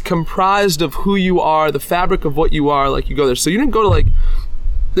 it's comprised of who you are, the fabric of what you are, like you go there. So you didn't go to like,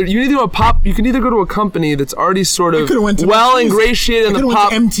 you can either go to a company that's already sort of well ingratiated in the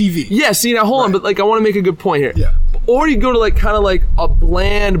pop. MTV. Yeah, see, now hold on, but like I want to make a good point here. Yeah. Or you go to like kind of like a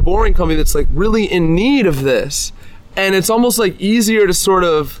bland, boring company that's like really in need of this. And it's almost like easier to sort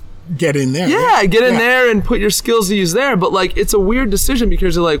of get in there. Yeah, get in there and put your skills to use there. But like, it's a weird decision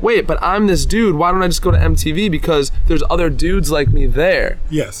because you're like, wait, but I'm this dude. Why don't I just go to MTV? Because there's other dudes like me there.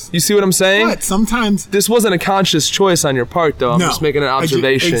 Yes. You see what I'm saying? But sometimes this wasn't a conscious choice on your part, though. I'm just making an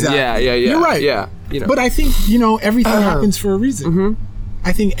observation. Exactly. Yeah. You're right. Yeah. You know. But I think, everything happens for a reason. Mm-hmm.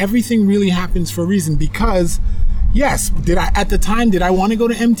 I think everything really happens for a reason because, yes, at the time, did I want to go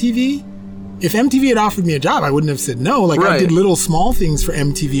to MTV? If MTV had offered me a job, I wouldn't have said no. Like, I did little small things for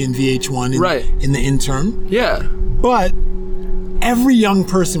MTV and VH1 in the interim. Yeah. But every young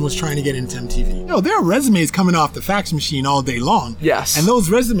person was trying to get into MTV. There are resumes coming off the fax machine all day long. Yes. And those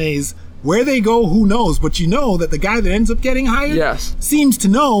resumes, where they go, who knows? But you know that the guy that ends up getting hired seems to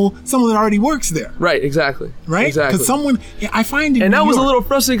know someone that already works there. Right, exactly. Right? Exactly. Because I find in and New that was York, a little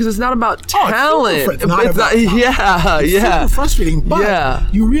frustrating because it's not about talent. It's not about talent. It's super frustrating.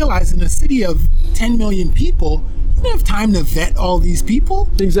 But you realize in a city of 10 million people, you don't have time to vet all these people.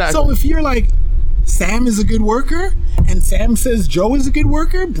 Exactly. So if you're like, Sam is a good worker, and Sam says Joe is a good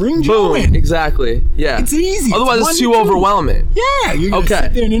worker, bring Joe in. Exactly. Yeah. It's easy. Otherwise, it's too overwhelming. Yeah. You're going to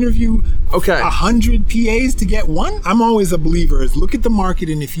sit there and interview 100 PAs to get one? I'm always a believer is look at the market,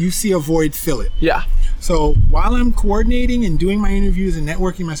 and if you see a void, fill it. Yeah. So while I'm coordinating and doing my interviews and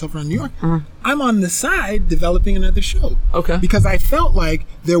networking myself around New York, I'm on the side developing another show. Okay. Because I felt like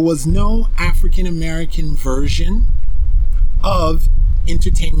there was no African-American version of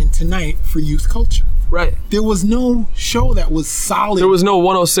Entertainment Tonight for youth culture. Right. There was no show that was solid. There was no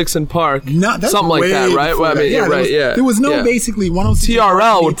 106 in Park. No, that's something like that, right? Well, I mean, There was no basically 106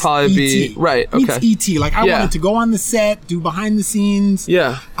 TRL would probably be right. Okay. Meets ET. Like I wanted to go on the set, do behind the scenes.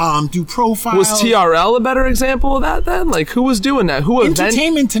 Yeah. Do profiles. Was TRL a better example of that then? Like who was doing that?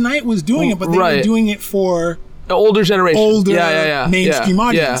 Entertainment Tonight was doing it, but they were doing it for the older generation, mainstream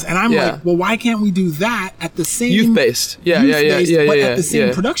audience, and I'm like, well, why can't we do that at the same youth-based, but at the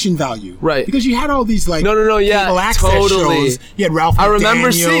same production value, right? Because you had all these like cable access shows. You had Ralph. I remember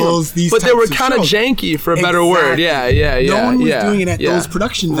Daniels, seeing them, but they were kind of janky, for a better word. Yeah. No one was doing it at those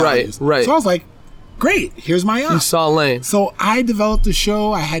production values, right? So I was like, great, here's my out. You saw lane. So I developed a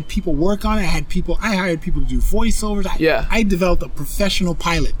show. I had people work on it. I hired people to do voiceovers. I developed a professional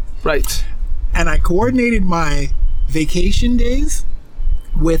pilot. Right. And I coordinated my vacation days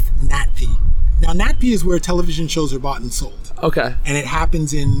with NatP. Now, NatP is where television shows are bought and sold. Okay. And it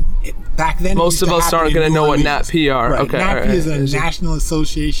happens back then. Most of us aren't going to know what NatP are. Right. Okay. NatP is a National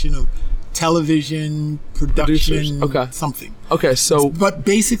Association of Television Production something. Okay, so. But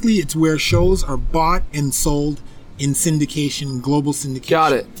basically, it's where shows are bought and sold in syndication, global syndication.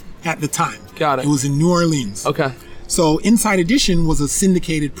 Got it. At the time. Got it. It was in New Orleans. Okay. So Inside Edition was a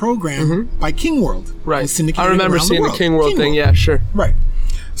syndicated program by King World. Right. I remember seeing the King World thing. Yeah, sure. Right.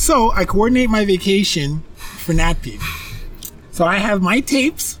 So I coordinate my vacation for NatP. So I have my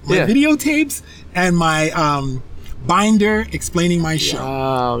tapes, my videotapes, and my binder explaining my show.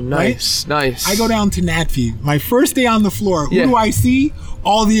 Wow, nice, nice. I go down to NatP. My first day on the floor, who do I see?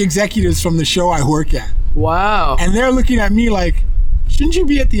 All the executives from the show I work at. Wow. And they're looking at me like, shouldn't you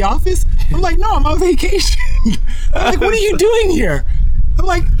be at the office? I'm like, no, I'm on vacation. I'm like, what are you doing here? I'm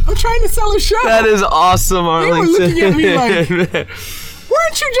like, I'm trying to sell a show. That is awesome, Arlington. They were looking at me like,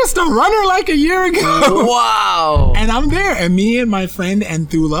 weren't you just a runner like a year ago? Wow. And I'm there. And me and my friend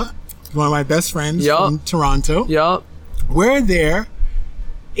Anthula, one of my best friends from Toronto. Yup. We're there,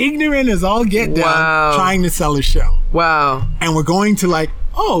 ignorant as all get down, trying to sell a show. Wow. And we're going to like,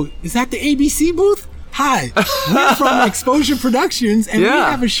 oh, is that the ABC booth? Hi, we're from Exposure Productions, and we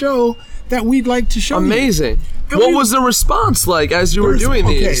have a show that we'd like to show you. Amazing. What was the response like as you were doing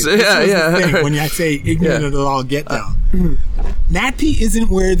these? When I say ignorant as all get down. NatP isn't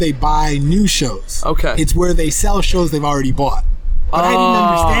where they buy new shows. Okay. It's where they sell shows they've already bought. But I didn't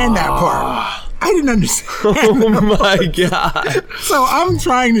understand that part. I didn't understand. Oh my God. So I'm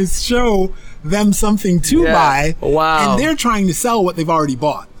trying to show them something to buy. Wow. And they're trying to sell what they've already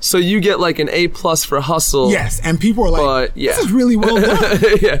bought. So you get like an A+ for hustle. Yes, and people are like, this is really well done.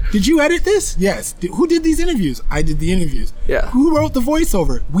 Did you edit this? Yes. Who did these interviews? I did the interviews. Yeah. Who wrote the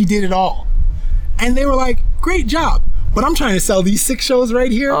voiceover? We did it all. And they were like, great job. But I'm trying to sell these 6 shows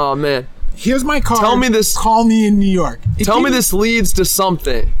right here. Oh, man. Here's my card. Tell me this. Call me in New York. Tell me this leads to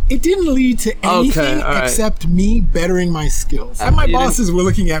something. It didn't lead to anything right. except me bettering my skills. And my bosses were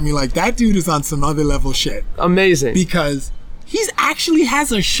looking at me like, that dude is on some other level shit. Amazing. Because he's actually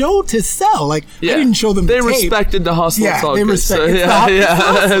has a show to sell. Like, I didn't show them the tape. They respected the hustle. Yeah, it's they respected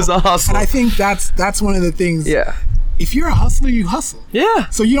it's a hustle. And I think that's one of the things. Yeah. If you're a hustler, you hustle. Yeah.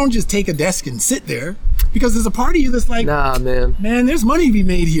 So you don't just take a desk and sit there. Because there's a part of you that's like, nah, man, there's money to be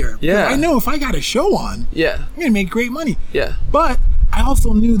made here. Yeah. But I know if I got a show on, yeah, I'm going to make great money. Yeah. But I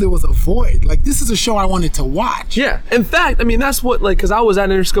also knew there was a void. Like, this is a show I wanted to watch. Yeah. In fact, I mean, that's what, like, because I was at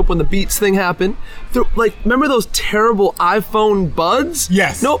Interscope when the Beats thing happened. Like, remember those terrible iPhone buds?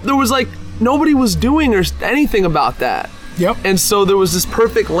 Yes. Nope. There was, like, nobody was doing or anything about that. Yep. And so there was this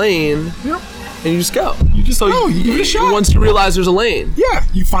perfect lane. Yep. And you just go. You give it a shot. Once you realize there's a lane. Yeah,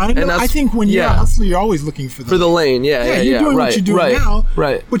 you find it. I think when you're a hustler, you're always looking for the lane. Yeah, you're doing what you're doing now.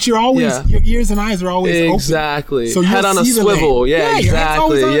 Right. But you're always, your ears and eyes are always open. Exactly. So head on a swivel. Yeah, exactly. Your head's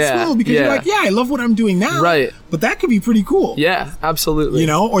always on a swivel because you're like, I love what I'm doing now. Right. But that could be pretty cool. Yeah, absolutely. You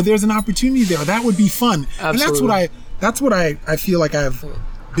know, or there's an opportunity there. That would be fun. Absolutely. And that's what I feel like I've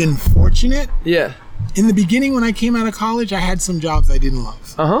been fortunate. Yeah. In the beginning, when I came out of college, I had some jobs I didn't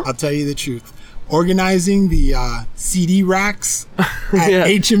love. I'll tell you the truth. Organizing the CD racks at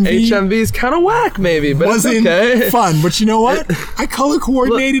HMV. HMV's kind of whack, maybe, but wasn't okay. fun. But you know what? I color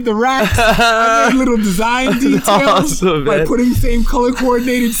coordinated the racks. I made little design details awesome, by putting same color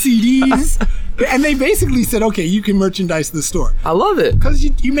coordinated CDs. And they basically said, okay, you can merchandise the store. I love it. Because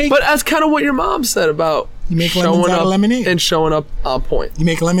you make... But that's kind of what your mom said about you make lemons out of lemonade. And showing up on point. You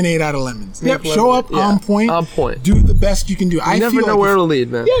make lemonade out of lemons. Yep, show up on point. On point. Do the best you can do. You never know where to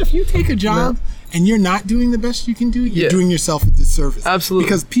lead, man. Yeah, if you take a job and you're not doing the best you can do, you're doing yourself a disservice. Absolutely.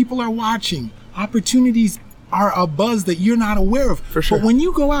 Because people are watching. Opportunities are a buzz that you're not aware of. For sure. But when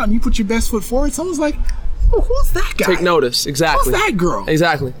you go out and you put your best foot forward, someone's like, oh, who's that guy? Take notice. Exactly. Who's that girl?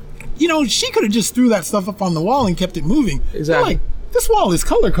 Exactly. You know, she could have just threw that stuff up on the wall and kept it moving. Exactly. Like, this wall is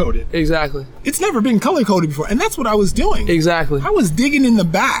color-coded. Exactly. It's never been color-coded before. And that's what I was doing. Exactly. I was digging in the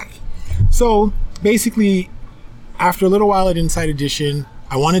back. So, basically, after a little while at Inside Edition,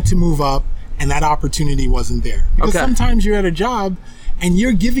 I wanted to move up, and that opportunity wasn't there. Because sometimes you're at a job, and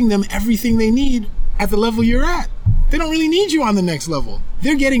you're giving them everything they need at the level you're at. They don't really need you on the next level.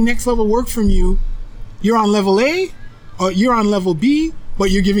 They're getting next-level work from you. You're on level A, or you're on level B,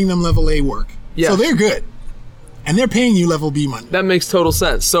 but you're giving them level A work. Yes. So they're good. And they're paying you level B money. That makes total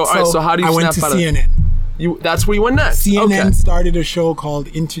sense. So, all right, so how do you I went snap to out CNN. That's where you went next. CNN started a show called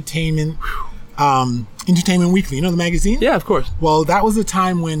Entertainment Weekly. You know the magazine? Yeah, of course. Well, that was the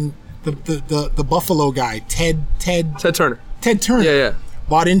time when the Buffalo guy, Ted Turner. Yeah.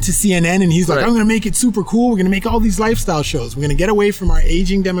 Bought into CNN, and he's like, I'm going to make it super cool. We're going to make all these lifestyle shows. We're going to get away from our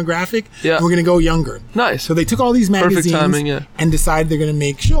aging demographic, and we're going to go younger. Nice. So they took all these magazines and decided they're going to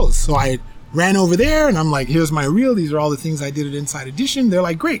make shows. So I ran over there, and I'm like, here's my reel. These are all the things I did at Inside Edition. They're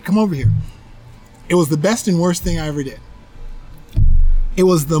like, great, come over here. It was the best and worst thing I ever did. It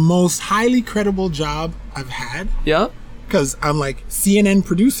was the most highly credible job I've had. Yeah. Because I'm like, CNN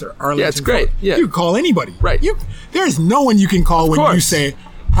producer, Arlington. Yeah, it's great. Forbes. Yeah. You can call anybody. Right. There is no one you can call when you say,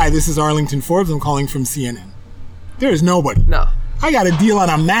 hi, this is Arlington Forbes. I'm calling from CNN. There is nobody. No. I got a deal on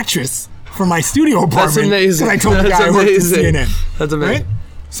a mattress for my studio apartment. That's amazing. Because I told the guy I worked at CNN. That's amazing. Right?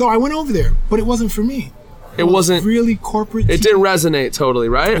 So I went over there, but it wasn't for me. It wasn't really corporate. It didn't resonate totally,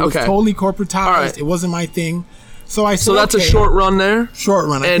 right? It was totally corporatized. Right. It wasn't my thing. So I said, so that's a short run there? Short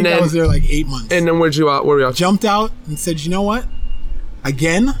run. I think I was there like 8 months. And then where were you out? Jumped out and said, you know what?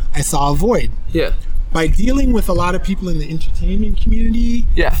 Again, I saw a void. Yeah. By dealing with a lot of people in the entertainment community,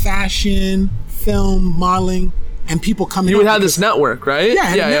 fashion, film, modeling, and people coming You would have this network, right?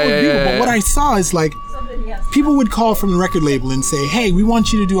 Yeah. But what I saw is like, people would call from the record label and say, hey, we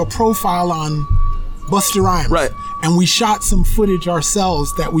want you to do a profile on Busta Rhymes. Right. And we shot some footage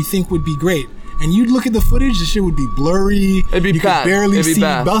ourselves that we think would be great. And you'd look at the footage, the shit would be blurry. It'd be you bad. could barely see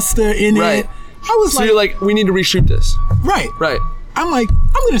Busta in it. I was so you're like, we need to reshoot this. Right. I'm like,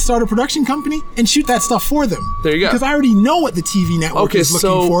 I'm going to start a production company and shoot that stuff for them. There you go. Because I already know what the TV network is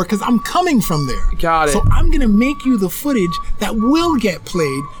looking for because I'm coming from there. Got it. So I'm going to make you the footage that will get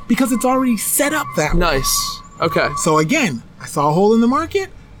played because it's already set up that way. Nice. Okay. So again, I saw a hole in the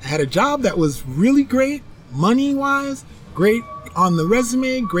market. I had a job that was really great, money-wise, great on the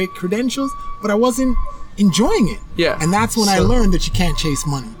resume, great credentials, but I wasn't enjoying it. Yeah. And that's when I learned that you can't chase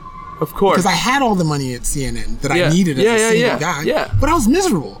money. Of course. Because I had all the money at CNN that I needed as a single guy. Yeah. But I was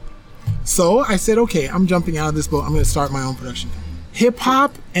miserable. So I said, okay, I'm jumping out of this boat. I'm going to start my own production company. hip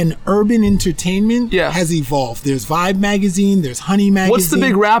hop and urban entertainment Yeah. has evolved. There's Vibe magazine, there's Honey magazine. What's the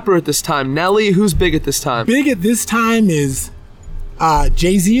big rapper at this time? Nelly? Who's big at this time? Big at this time is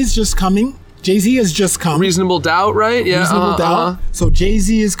Jay-Z is just coming. Jay-Z has just come. Reasonable Doubt, right? Yeah. Reasonable Doubt. So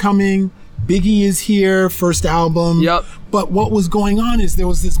Jay-Z is coming. Biggie is here, first album. Yep. But what was going on is there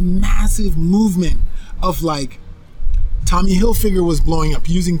was this massive movement of like Tommy Hilfiger was blowing up,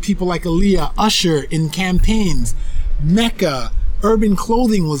 using people like Aaliyah, Usher in campaigns. Mecca, urban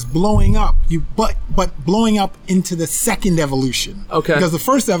clothing was blowing up. But blowing up into the second evolution. Okay. Because the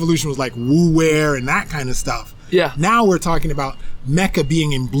first evolution was like woo wear and that kind of stuff. Yeah. Now we're talking about Mecca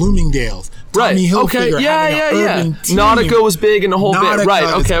being in Bloomingdale's. Right. Tommy Hilfiger Okay. having an urban team. Nautica was big in the whole bit. Nautica Right.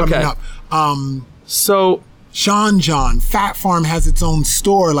 is Okay. coming Okay. up. So Sean John, Fat Farm has its own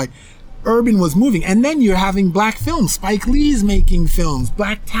store. Like, urban was moving. And then you're having black films. Spike Lee's making films.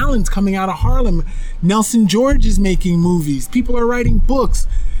 Black talents coming out of Harlem. Nelson George is making movies. People are writing books.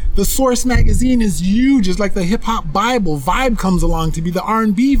 The Source magazine is huge. It's like the hip hop Bible. Vibe comes along to be the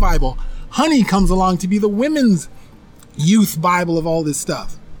R&B Bible. Honey comes along to be the women's youth Bible of all this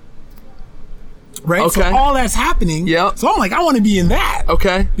stuff. Right? Okay. So all that's happening. Yep. So I'm like, I want to be in that.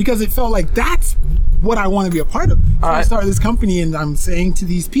 okay. Because it felt like that's what I want to be a part of. So I right. started this company and I'm saying to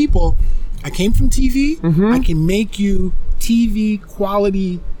these people, I came from TV. Mm-hmm. I can make you TV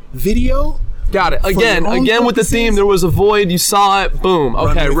quality video. Got it. Again your own with the theme. purposes. There was a void. You saw it. Boom.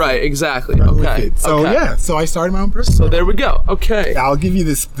 Okay. with Right. Exactly. Run with Okay. it. So okay. yeah, so I started my own person. So there we go. Okay. I'll give you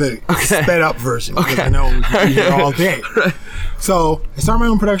the sped up version because Okay. I know we can be here all day. So I started my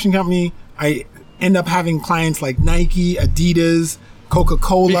own production company. I end up having clients like Nike, Adidas,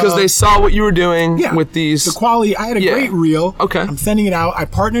 Coca-Cola. Because they saw what you were doing with these. The quality. I had a Yeah. great reel. Okay. I'm sending it out. I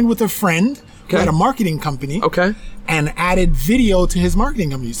partnered with a friend who Okay. had a marketing company. Okay. And added video to his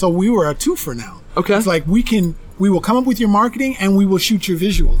marketing company. So we were a twofer now. Okay. It's like we will come up with your marketing and we will shoot your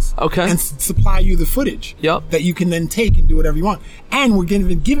visuals. Okay. And supply you the footage. Yep. That you can then take and do whatever you want. And we're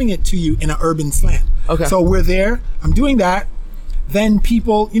giving it to you in an urban slant. Okay. So we're there. I'm doing that. Then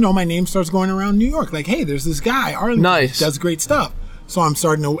people, my name starts going around New York. Like, hey, there's this guy, Arlington, Nice. does great stuff. So I'm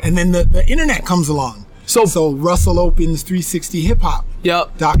starting to, and then the internet comes along. So Russell opens 360hiphop.com.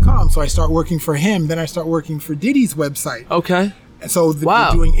 Yep. So I start working for him. Then I start working for Diddy's website. Okay. So Wow.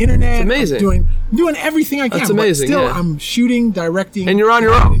 we're doing internet. That's amazing. I'm doing everything I can. That's amazing, But still, yeah. I'm shooting, directing. And you're on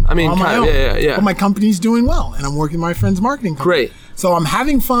your own. I mean, on my kind of, own. yeah. But my company's doing well, and I'm working my friend's marketing company. Great. So I'm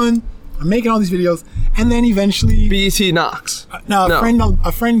having fun. I'm making all these videos, and then eventually, BET knocks.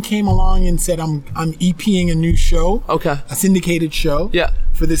 a friend came along and said, "I'm EPing a new show, Okay. a syndicated show, Yeah.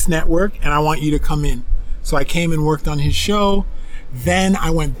 for this network, and I want you to come in." So I came and worked on his show. Then I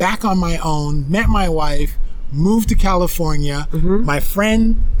went back on my own, met my wife, moved to California. Mm-hmm. My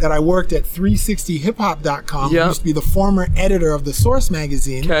friend that I worked at 360hiphop.com, Yep. who used to be the former editor of the Source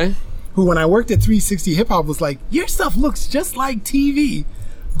magazine, Okay. who when I worked at 360 Hip Hop was like, your stuff looks just like TV.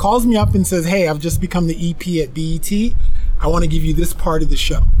 Calls me up and says, hey, I've just become the EP at BET. I want to give you this part of the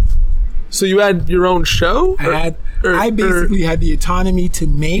show. So you had your own show? I basically had the autonomy to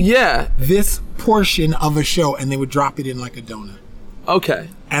make Yeah. this portion of a show, and they would drop it in like a donut. Okay.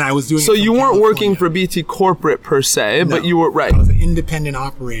 And I was doing So it from you weren't working California. for BT corporate per se, but No. you were right. I was an independent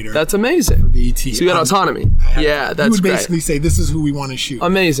operator. That's amazing. BET. So you had autonomy. Yeah, that's You would great. basically say, this is who we want to shoot.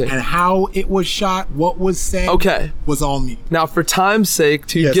 Amazing. And how it was shot, what was said, Okay. was all me. Now, for time's sake,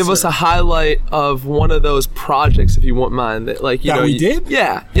 to Yes, give us sir. a highlight of one of those projects, if you wouldn't mind, that we did?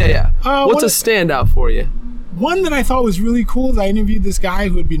 Yeah. What's what- a standout for you? One that I thought was really cool is I interviewed this guy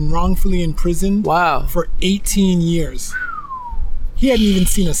who had been wrongfully imprisoned Wow. for 18 years. He hadn't even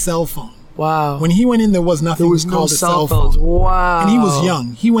seen a cell phone. Wow. When he went in, there was nothing there was no called a cell cell phones. phone. Wow. And he was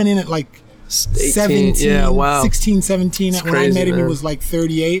young. He went in at like 18. 17, Yeah. Wow. 16, 17. That's When crazy, I met him, he man. was like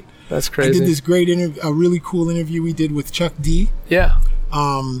 38. That's I crazy. did this great interview, a really cool interview we did with Chuck D. Yeah.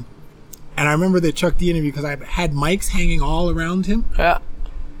 And I remember the Chuck D interview because I had mics hanging all around him, Yeah.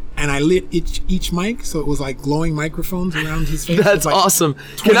 and I lit each mic, so it was like glowing microphones around his face. That's It's like awesome.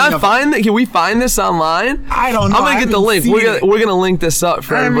 20 Can I of them. find that? Can we find this online? I don't know. I'm I gonna get the haven't link. seen We're it. gonna link this up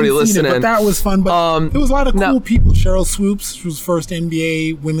for I haven't everybody seen listening. it, but that was fun. But there was a lot of cool now- people. Cheryl Swoops, she was first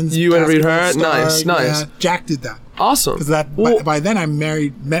NBA women's. You interviewed basketball her? star. Nice. Yeah, Jack did that Awesome. because by then I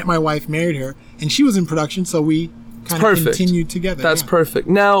met my wife, married her, and she was in production, so we kind of Perfect. continued together. That's yeah. perfect.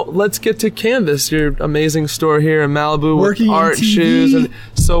 Now let's get to Canvas, your amazing store here in Malibu Working with in art, TV, shoes, and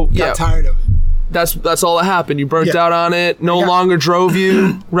so Got yeah, tired of it. that's all that happened. You burnt Yeah. out on it. No Yeah. longer drove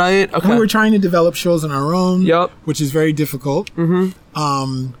you, right? Okay. We were trying to develop shows on our own, Yep. which is very difficult.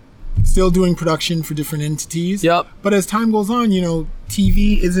 Still doing production for different entities. Yep. But as time goes on,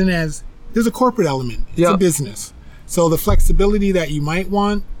 TV isn't as there's a corporate element. It's Yep. a business. So the flexibility that you might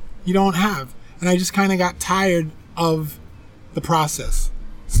want, you don't have. And I just kind of got tired of the process.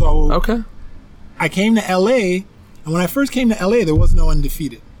 So Okay. I came to LA, and when I first came to LA, there was no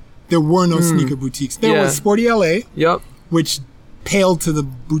Undefeated. There were no sneaker boutiques. There Yeah. was Sporty LA, Yep. which paled to the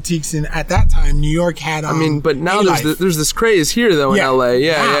boutiques in, at that time, New York had I mean, but now A-Life. there's this craze here though in Yeah. LA.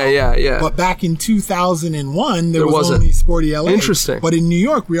 Now. Yeah. But back in 2001, there was wasn't. only Sporty LA. Interesting. But in New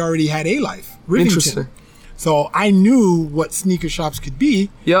York, we already had A-Life, Rivington. Interesting. So I knew what sneaker shops could be.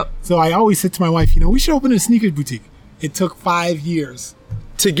 Yep. So I always said to my wife, we should open a sneaker boutique. It took 5 years.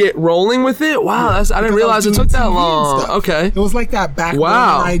 To get rolling with it? Wow, I didn't Because I realize it was took doing that TV and long. stuff. Okay. It was like that back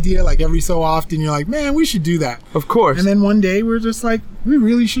Wow. idea, like every so often you're like, man, we should do that. Of course. And then one day we're just like, we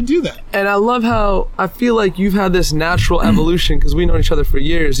really should do that. And I love how I feel like you've had this natural evolution because we've known each other for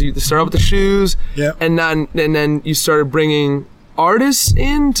years. You started with the shoes, Yep. and then you started bringing artists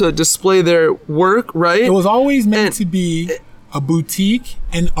in to display their work, right? It was always meant And- to be a boutique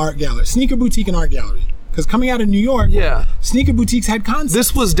and art gallery, sneaker boutique and art gallery. Because coming out of New York, Yeah. sneaker boutiques had concepts.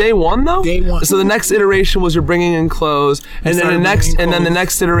 This was day one though? Day one. So the next iteration was you're bringing in clothes, and then started the bringing clothes.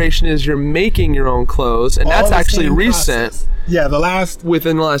 next iteration is you're making your own clothes, and All that's the actually same recent process. Yeah,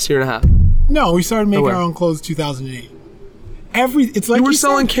 within the last year and a half. No, we started making way. our own clothes 2008. It's like You were said,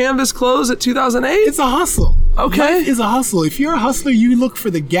 selling canvas clothes at 2008? It's a hustle. Okay. Life is a hustle. If you're a hustler, you look for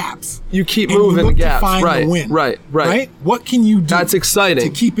the gaps. You keep and you moving the look to gaps. find Right, the win. right. What can you do? That's exciting. to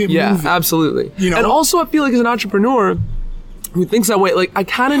keep it yeah, moving. absolutely. You know? And also, I feel like as an entrepreneur who thinks that way, like I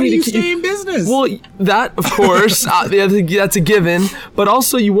kind of How need do you to stay in business? Well, that of course, that's a given. But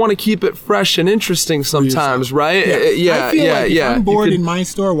also, you want to keep it fresh and interesting sometimes, right? Yes. I feel like if I'm bored You in could- my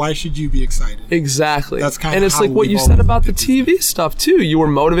store, why should you be excited? Exactly. That's kinda and it's how like what we've you said always about the looked at TV stuff too. You were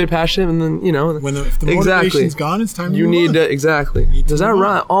motivated, passionate, and then If the motivation's gone, it's time to You move need on. to exactly. to Does that move on.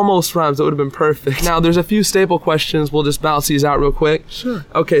 rhyme? Almost rhymes. That would have been perfect. Now, there's a few staple questions. We'll just bounce these out real quick. Sure.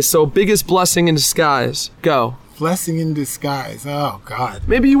 Okay. So, biggest blessing in disguise. Go. Blessing in disguise. Oh, God.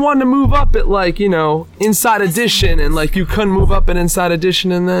 Maybe you wanted to move up at Inside Edition, and you couldn't move up at Inside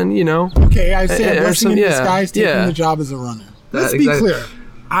Edition, and then Okay, I said or blessing some- in yeah, disguise, taking yeah. the job as a runner. Let's That- be exactly. clear.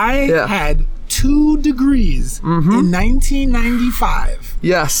 I Yeah. had 2 degrees in 1995.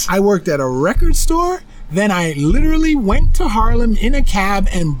 Yes. I worked at a record store. Then I literally went to Harlem in a cab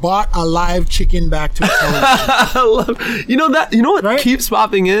and bought a live chicken back to a television. I love. You know what Right? keeps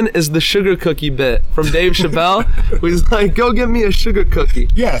popping in is the sugar cookie bit from Dave Chappelle. He's like, "Go get me a sugar cookie."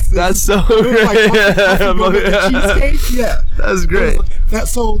 Yes. That's so It was like great. coffee, go get the cheesecake. Yeah. That's great.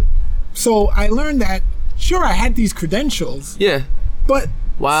 So I learned that, sure, I had these credentials, Yeah. but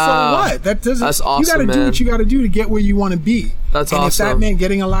Wow. so what? That doesn't. That's You got awesome, to do man. what you got to do to get where you want to be. That's and awesome. if that meant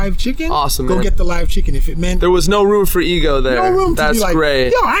getting a live chicken, Awesome, go man. get the live chicken. If it meant There was no room for ego there. no room to That's be like,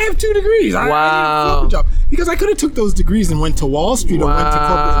 great. yo, I have 2 degrees. I need Wow. a corporate job. Because I could have took those degrees and went to Wall Street or went to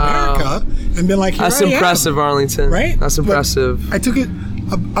corporate Wow. America and been like, here That's I am. impressive, Arlington. Right? That's But impressive. I took it.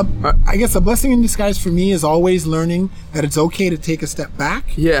 I guess a blessing in disguise for me is always learning that it's okay to take a step back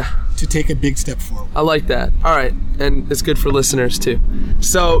Yeah. to take a big step forward. I like that. All right. And it's good for listeners too.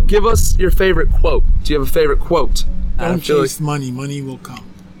 So give us your favorite quote. Do you have a favorite quote? I Don't feel like chase money. Money will come.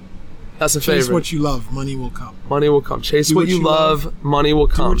 that's a Chase favorite. what you love. Money will come. Money will come. Chase Do what you love. Money will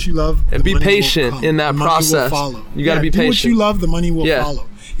Do come. what you love. And the be money will patient come. in that The money process. Will follow. You gotta be Do what patient. you love. The money will Yeah. follow.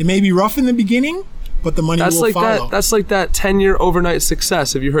 It may be rough in the beginning, but the money That's will like follow. That's like that 10-year overnight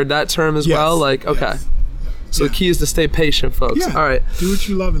success. Have you heard that term as Yes. well? Like, okay. Yes. So the key is to stay patient, folks. Yeah. All right. Do what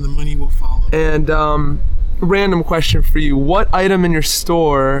you love, and the money will follow. And random question for you: what item in your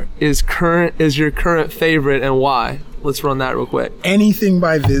store is your current favorite, and why? Let's run that real quick. Anything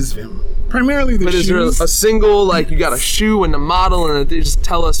by Visvim. Primarily the But is there shoes. a single, you got a shoe and a model, and just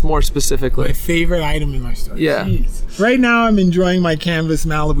tell us more My specifically? favorite item in my store. Yeah. Jeez. Right now, I'm enjoying my canvas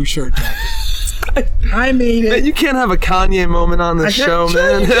Malibu shirt jacket. I made Man, it. you can't have a Kanye moment on this show, Sure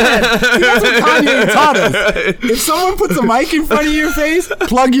man. you can. See, that's what Kanye taught us. If someone puts a mic in front of your face,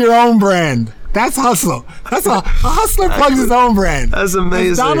 plug your own brand. That's hustle. That's a hustler plugs his own brand. That's Has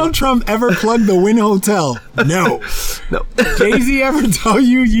amazing. Donald Trump ever plugged the Wynn Hotel? No. No. Jay-Z ever tell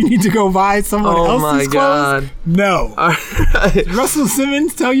you need to go buy someone Oh else's my clothes? God. No. All right. Russell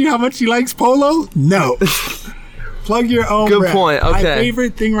Simmons tell you how much he likes polo? No. Plug your own Good brand. point. My Okay.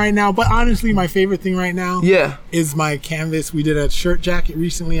 favorite thing right now, but honestly, my favorite thing right now Yeah. is my canvas. We did a shirt jacket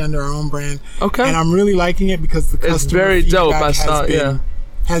recently under our own brand. Okay. And I'm really liking it because the customer very dope. feedback I saw it,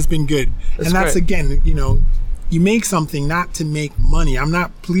 has been good. And that's, great. again, you make something not to make money. I'm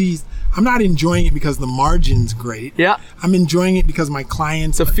not enjoying it because the margin's great. Yeah. I'm enjoying it because my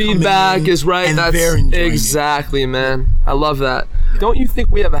clients The are coming feedback in is right. and That's they're enjoying exactly, man. I love that. Don't you think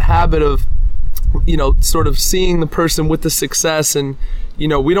we have a habit of you know, sort of seeing the person with the success, and you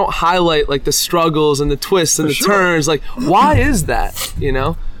know, we don't highlight like the struggles and the twists and the turns. Like, why is that? You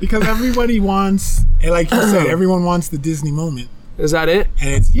know, because everybody wants, and like you said, everyone wants the Disney moment. Is that it?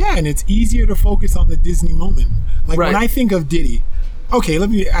 And it's easier to focus on the Disney moment. Like when I think of Diddy, okay, let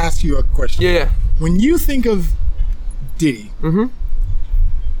me ask you a question. Yeah. When you think of Diddy,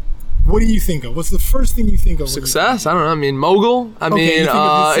 what do you think of? What's the first thing you think of? Success? I don't know. I mean, mogul. I mean, you think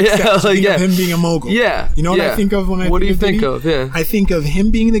of his success. You think of him being a mogul. Yeah. You know what I think of when I think of Diddy? What do you think of? Yeah. I think of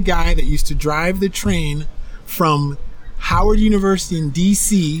him being the guy that used to drive the train from Howard University in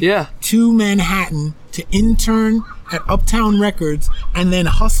D.C. to Manhattan to intern at Uptown Records and then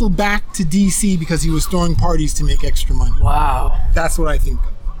hustle back to D.C. because he was throwing parties to make extra money. Wow. That's what I think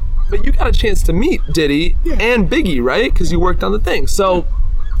of. But you got a chance to meet Diddy and Biggie, right? Because you worked on the thing. So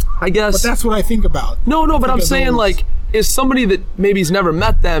I guess... But that's what I think about. No, but I'm saying like, is somebody that maybe's never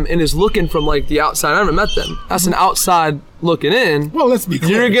met them and is looking from like the outside. I haven't met them. That's an outside looking in. Well, let's be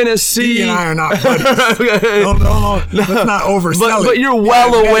clear. You're gonna see. He and I are not buddies. Okay. No, let's not oversell it. But you're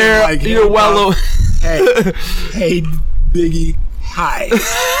well aware. Like, you're well aware. Hey, Biggie. Hi.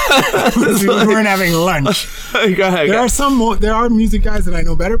 We weren't having lunch. Go ahead. There are music guys that I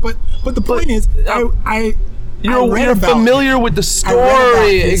know better, but the point is, You're familiar with the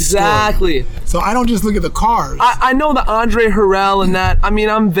story. Exactly. Story. So I don't just look at the cars. I know the Andre Harrell and that. I mean,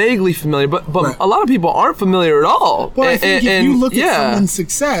 I'm vaguely familiar, but a lot of people aren't familiar at all. Well, I think if you look at someone's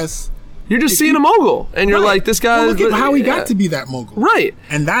success, you're just seeing a mogul, and you're like, this guy. Look at how he got to be that mogul. Right.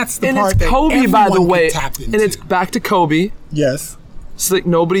 And that's the and part it's that Kobe, everyone by the way, tap into. And it's back to Kobe. Yes. It's like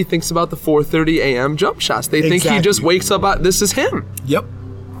nobody thinks about the 4:30 a.m. jump shots. They think he just wakes up. This is him. Yep.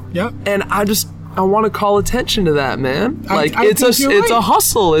 And I want to call attention to that, man. Like it's a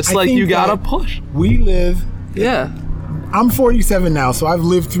hustle. It's like you gotta push. We live. Yeah. I'm 47 now, so I've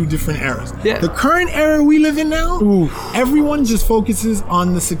lived through different eras. Yeah. The current era we live in now, everyone just focuses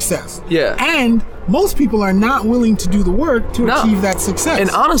on the success. Yeah. And most people are not willing to do the work to achieve that success. And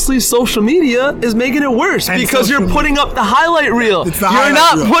honestly, social media is making it worse because you're putting up the highlight reel. You're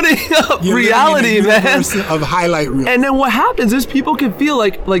not putting up reality, man. Of highlight reel. And then what happens is people can feel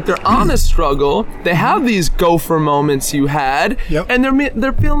like they're on a struggle. They have these gopher moments you had, and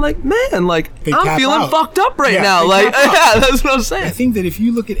they're feeling like, man, like I'm feeling fucked up right now. Like, yeah, that's what I'm saying. I think that if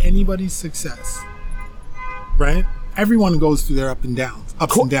you look at anybody's success, right? Everyone goes through their ups and downs.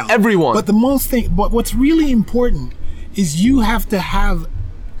 Everyone. But what's really important is you have to have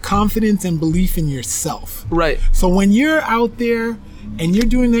confidence and belief in yourself. Right. So when you're out there and you're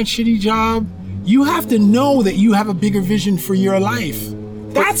doing that shitty job, you have to know that you have a bigger vision for your life.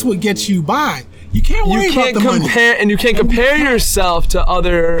 That's what gets you by. You can't worry about the money. And you can't compare yourself to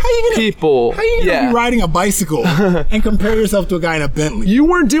other people. How are you going to be riding a bicycle and compare yourself to a guy in a Bentley? You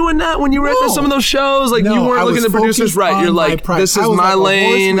weren't doing that when you were at some of those shows? Like, you weren't looking at the producers right. You're like, this is my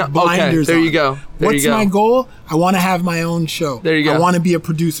lane. Okay, there you go. What's my goal? I want to have my own show. There you go. I want to be a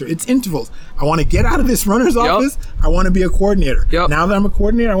producer. It's intervals. I want to get out of this runner's office. I want to be a coordinator. Now that I'm a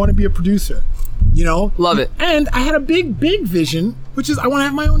coordinator, I want to be a producer. You know? Love it. And I had a big vision, which is I want to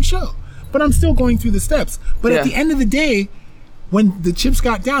have my own show. But I'm still going through the steps. But at the end of the day, when the chips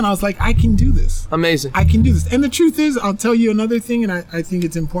got down, I was like, I can do this. Amazing. I can do this. And the truth is, I'll tell you another thing, and I think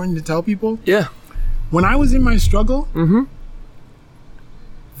it's important to tell people. Yeah. When I was in my struggle,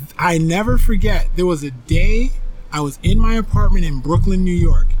 I never forget, there was a day I was in my apartment in Brooklyn, New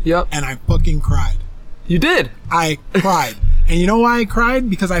York. And I fucking cried. You did? I cried. And you know why I cried?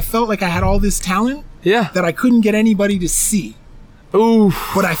 Because I felt like I had all this talent that I couldn't get anybody to see. Ooh.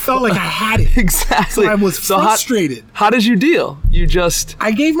 But I felt like I had it. Exactly. So I was frustrated. How did you deal?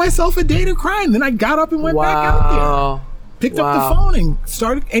 I gave myself a day to cry, and then I got up and went back out there. Picked up the phone and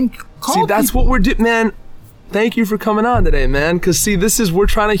started and called people. That's what we're doing, man. Thank you for coming on today, man. Because we're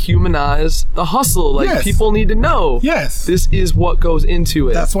trying to humanize the hustle. Like, people need to know. Yes. This is what goes into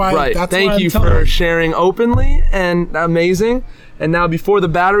it. That's why. Right. That's Thank why you for sharing openly and amazing. And now, before the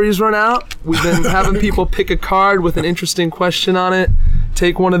batteries run out, we've been having people pick a card with an interesting question on it.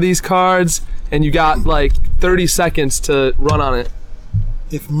 Take one of these cards, and you got like 30 seconds to run on it.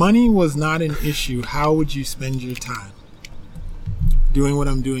 If money was not an issue, how would you spend your time? Doing what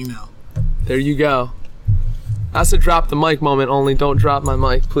I'm doing now. There you go. That's a drop the mic moment, only don't drop my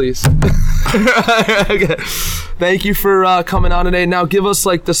mic, please. Okay. Thank you for coming on today. Now give us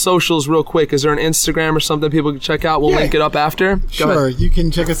like the socials real quick. Is there an Instagram or something people can check out? We'll link it up after. Sure. You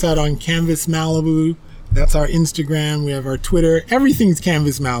can check us out on Canvas Malibu. That's our Instagram. We have our Twitter. Everything's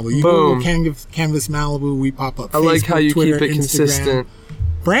Canvas Malibu. You Google Canvas Malibu, we pop up. I Facebook, like how you Twitter, keep it Instagram. consistent.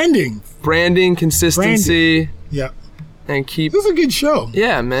 Branding, consistency. Yep. and keep. This is a good show.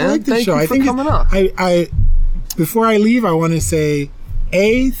 Yeah, man. I like this show. You for coming up. I before I leave, I want to say,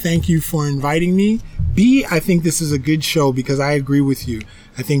 A, thank you for inviting me. B, I think this is a good show because I agree with you.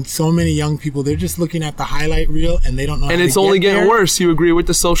 I think so many young people, they're just looking at the highlight reel and they don't know how to get there. And it's only getting worse. You agree with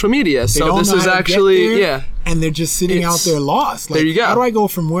the social media. So this is actually, and they're just sitting out there lost. Like, there you go. How do I go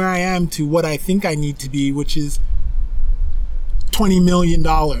from where I am to what I think I need to be, which is $20 million,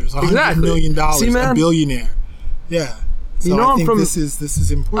 $100 million, a billionaire. Yeah. So I think this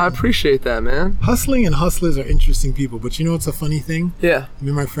is important. I appreciate that, man. Hustling and hustlers are interesting people, but you know what's a funny thing? Yeah. Me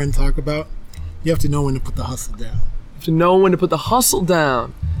and my friend talk about? You have to know when to put the hustle down. You have to know when to put the hustle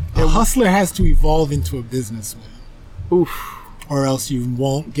down. A hustler has to evolve into a businessman. Oof. Or else you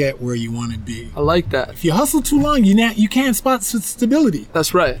won't get where you want to be. I like that. If you hustle too long, you can't spot stability.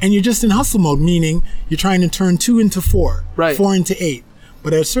 That's right. And you're just in hustle mode, meaning you're trying to turn 2 into 4, right. 4 into 8.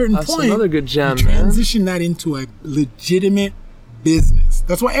 But at a certain point, another good gem, you transition that into a legitimate business.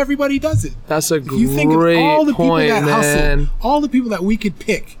 That's why everybody does it. That's a if you think of all the people that hustle, all the people that we could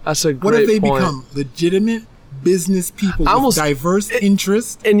pick, that's a great what have they point. Become? Legitimate business people with diverse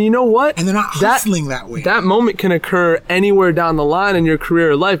interests. And you know what? And they're not hustling that way. That moment can occur anywhere down the line in your career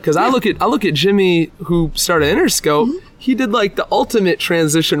or life. Because I look at Jimmy, who started Interscope. Mm-hmm. He did like the ultimate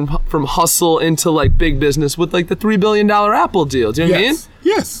transition from hustle into like big business with like the $3 billion Apple deal. Do you know what I mean?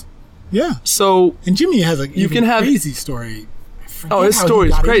 Yes. Yeah. So and Jimmy has a crazy story. Oh, his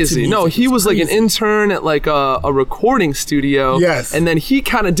story's crazy. No, he was like an intern at like a recording studio. Yes. And then he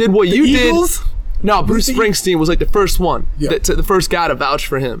kind of did what you Eagles? did. No, Bruce Springsteen was like the first one, the first guy to vouch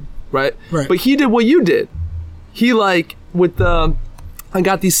for him, right? Right. But he did what you did. He like with the, I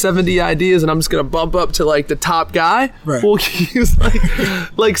got these 70 ideas and I'm just gonna bump up to like the top guy. Right. Well, he was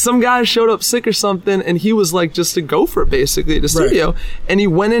like some guy showed up sick or something, and he was like just a gopher basically at the studio, and he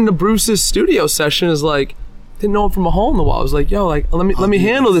went into Bruce's studio session as like. Didn't know him from a hole in the wall. I was like, yo, like let me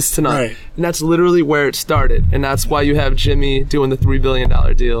handle this tonight. Right. And that's literally where it started. And that's why you have Jimmy doing the $3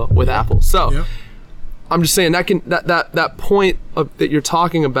 billion deal with Apple. So I'm just saying that point that you're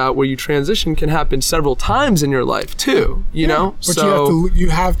talking about where you transition can happen several times in your life too. You know? But so you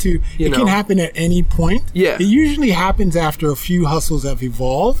have to it can happen at any point. Yeah. It usually happens after a few hustles have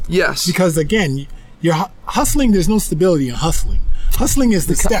evolved. Yes. Because again, you're hustling, there's no stability in hustling. Hustling is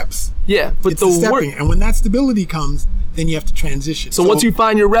the steps. Yeah, but it's the stepping. And when that stability comes, then you have to transition. So once you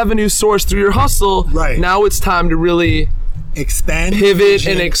find your revenue source through your hustle, now it's time to really expand, pivot,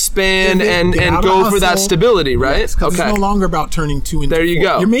 and expand, and go for that stability, right? Yes, okay. It's no longer about turning 2 into 4. There you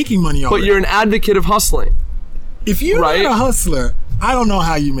go. You're making money already. But you're an advocate of hustling. If you're not a hustler, I don't know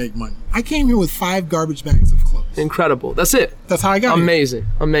how you make money. I came here with 5 garbage bags of clothes. Incredible. That's it. That's how I got here.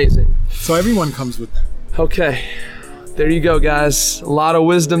 Amazing. So everyone comes with that. Okay. There you go, guys. A lot of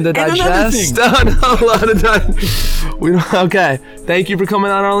wisdom to digest. A lot of time. Okay. Thank you for coming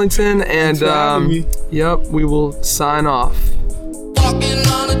on, Arlington. And thanks for having me. Yep, we will sign off. Walking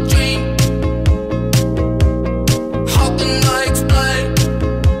on a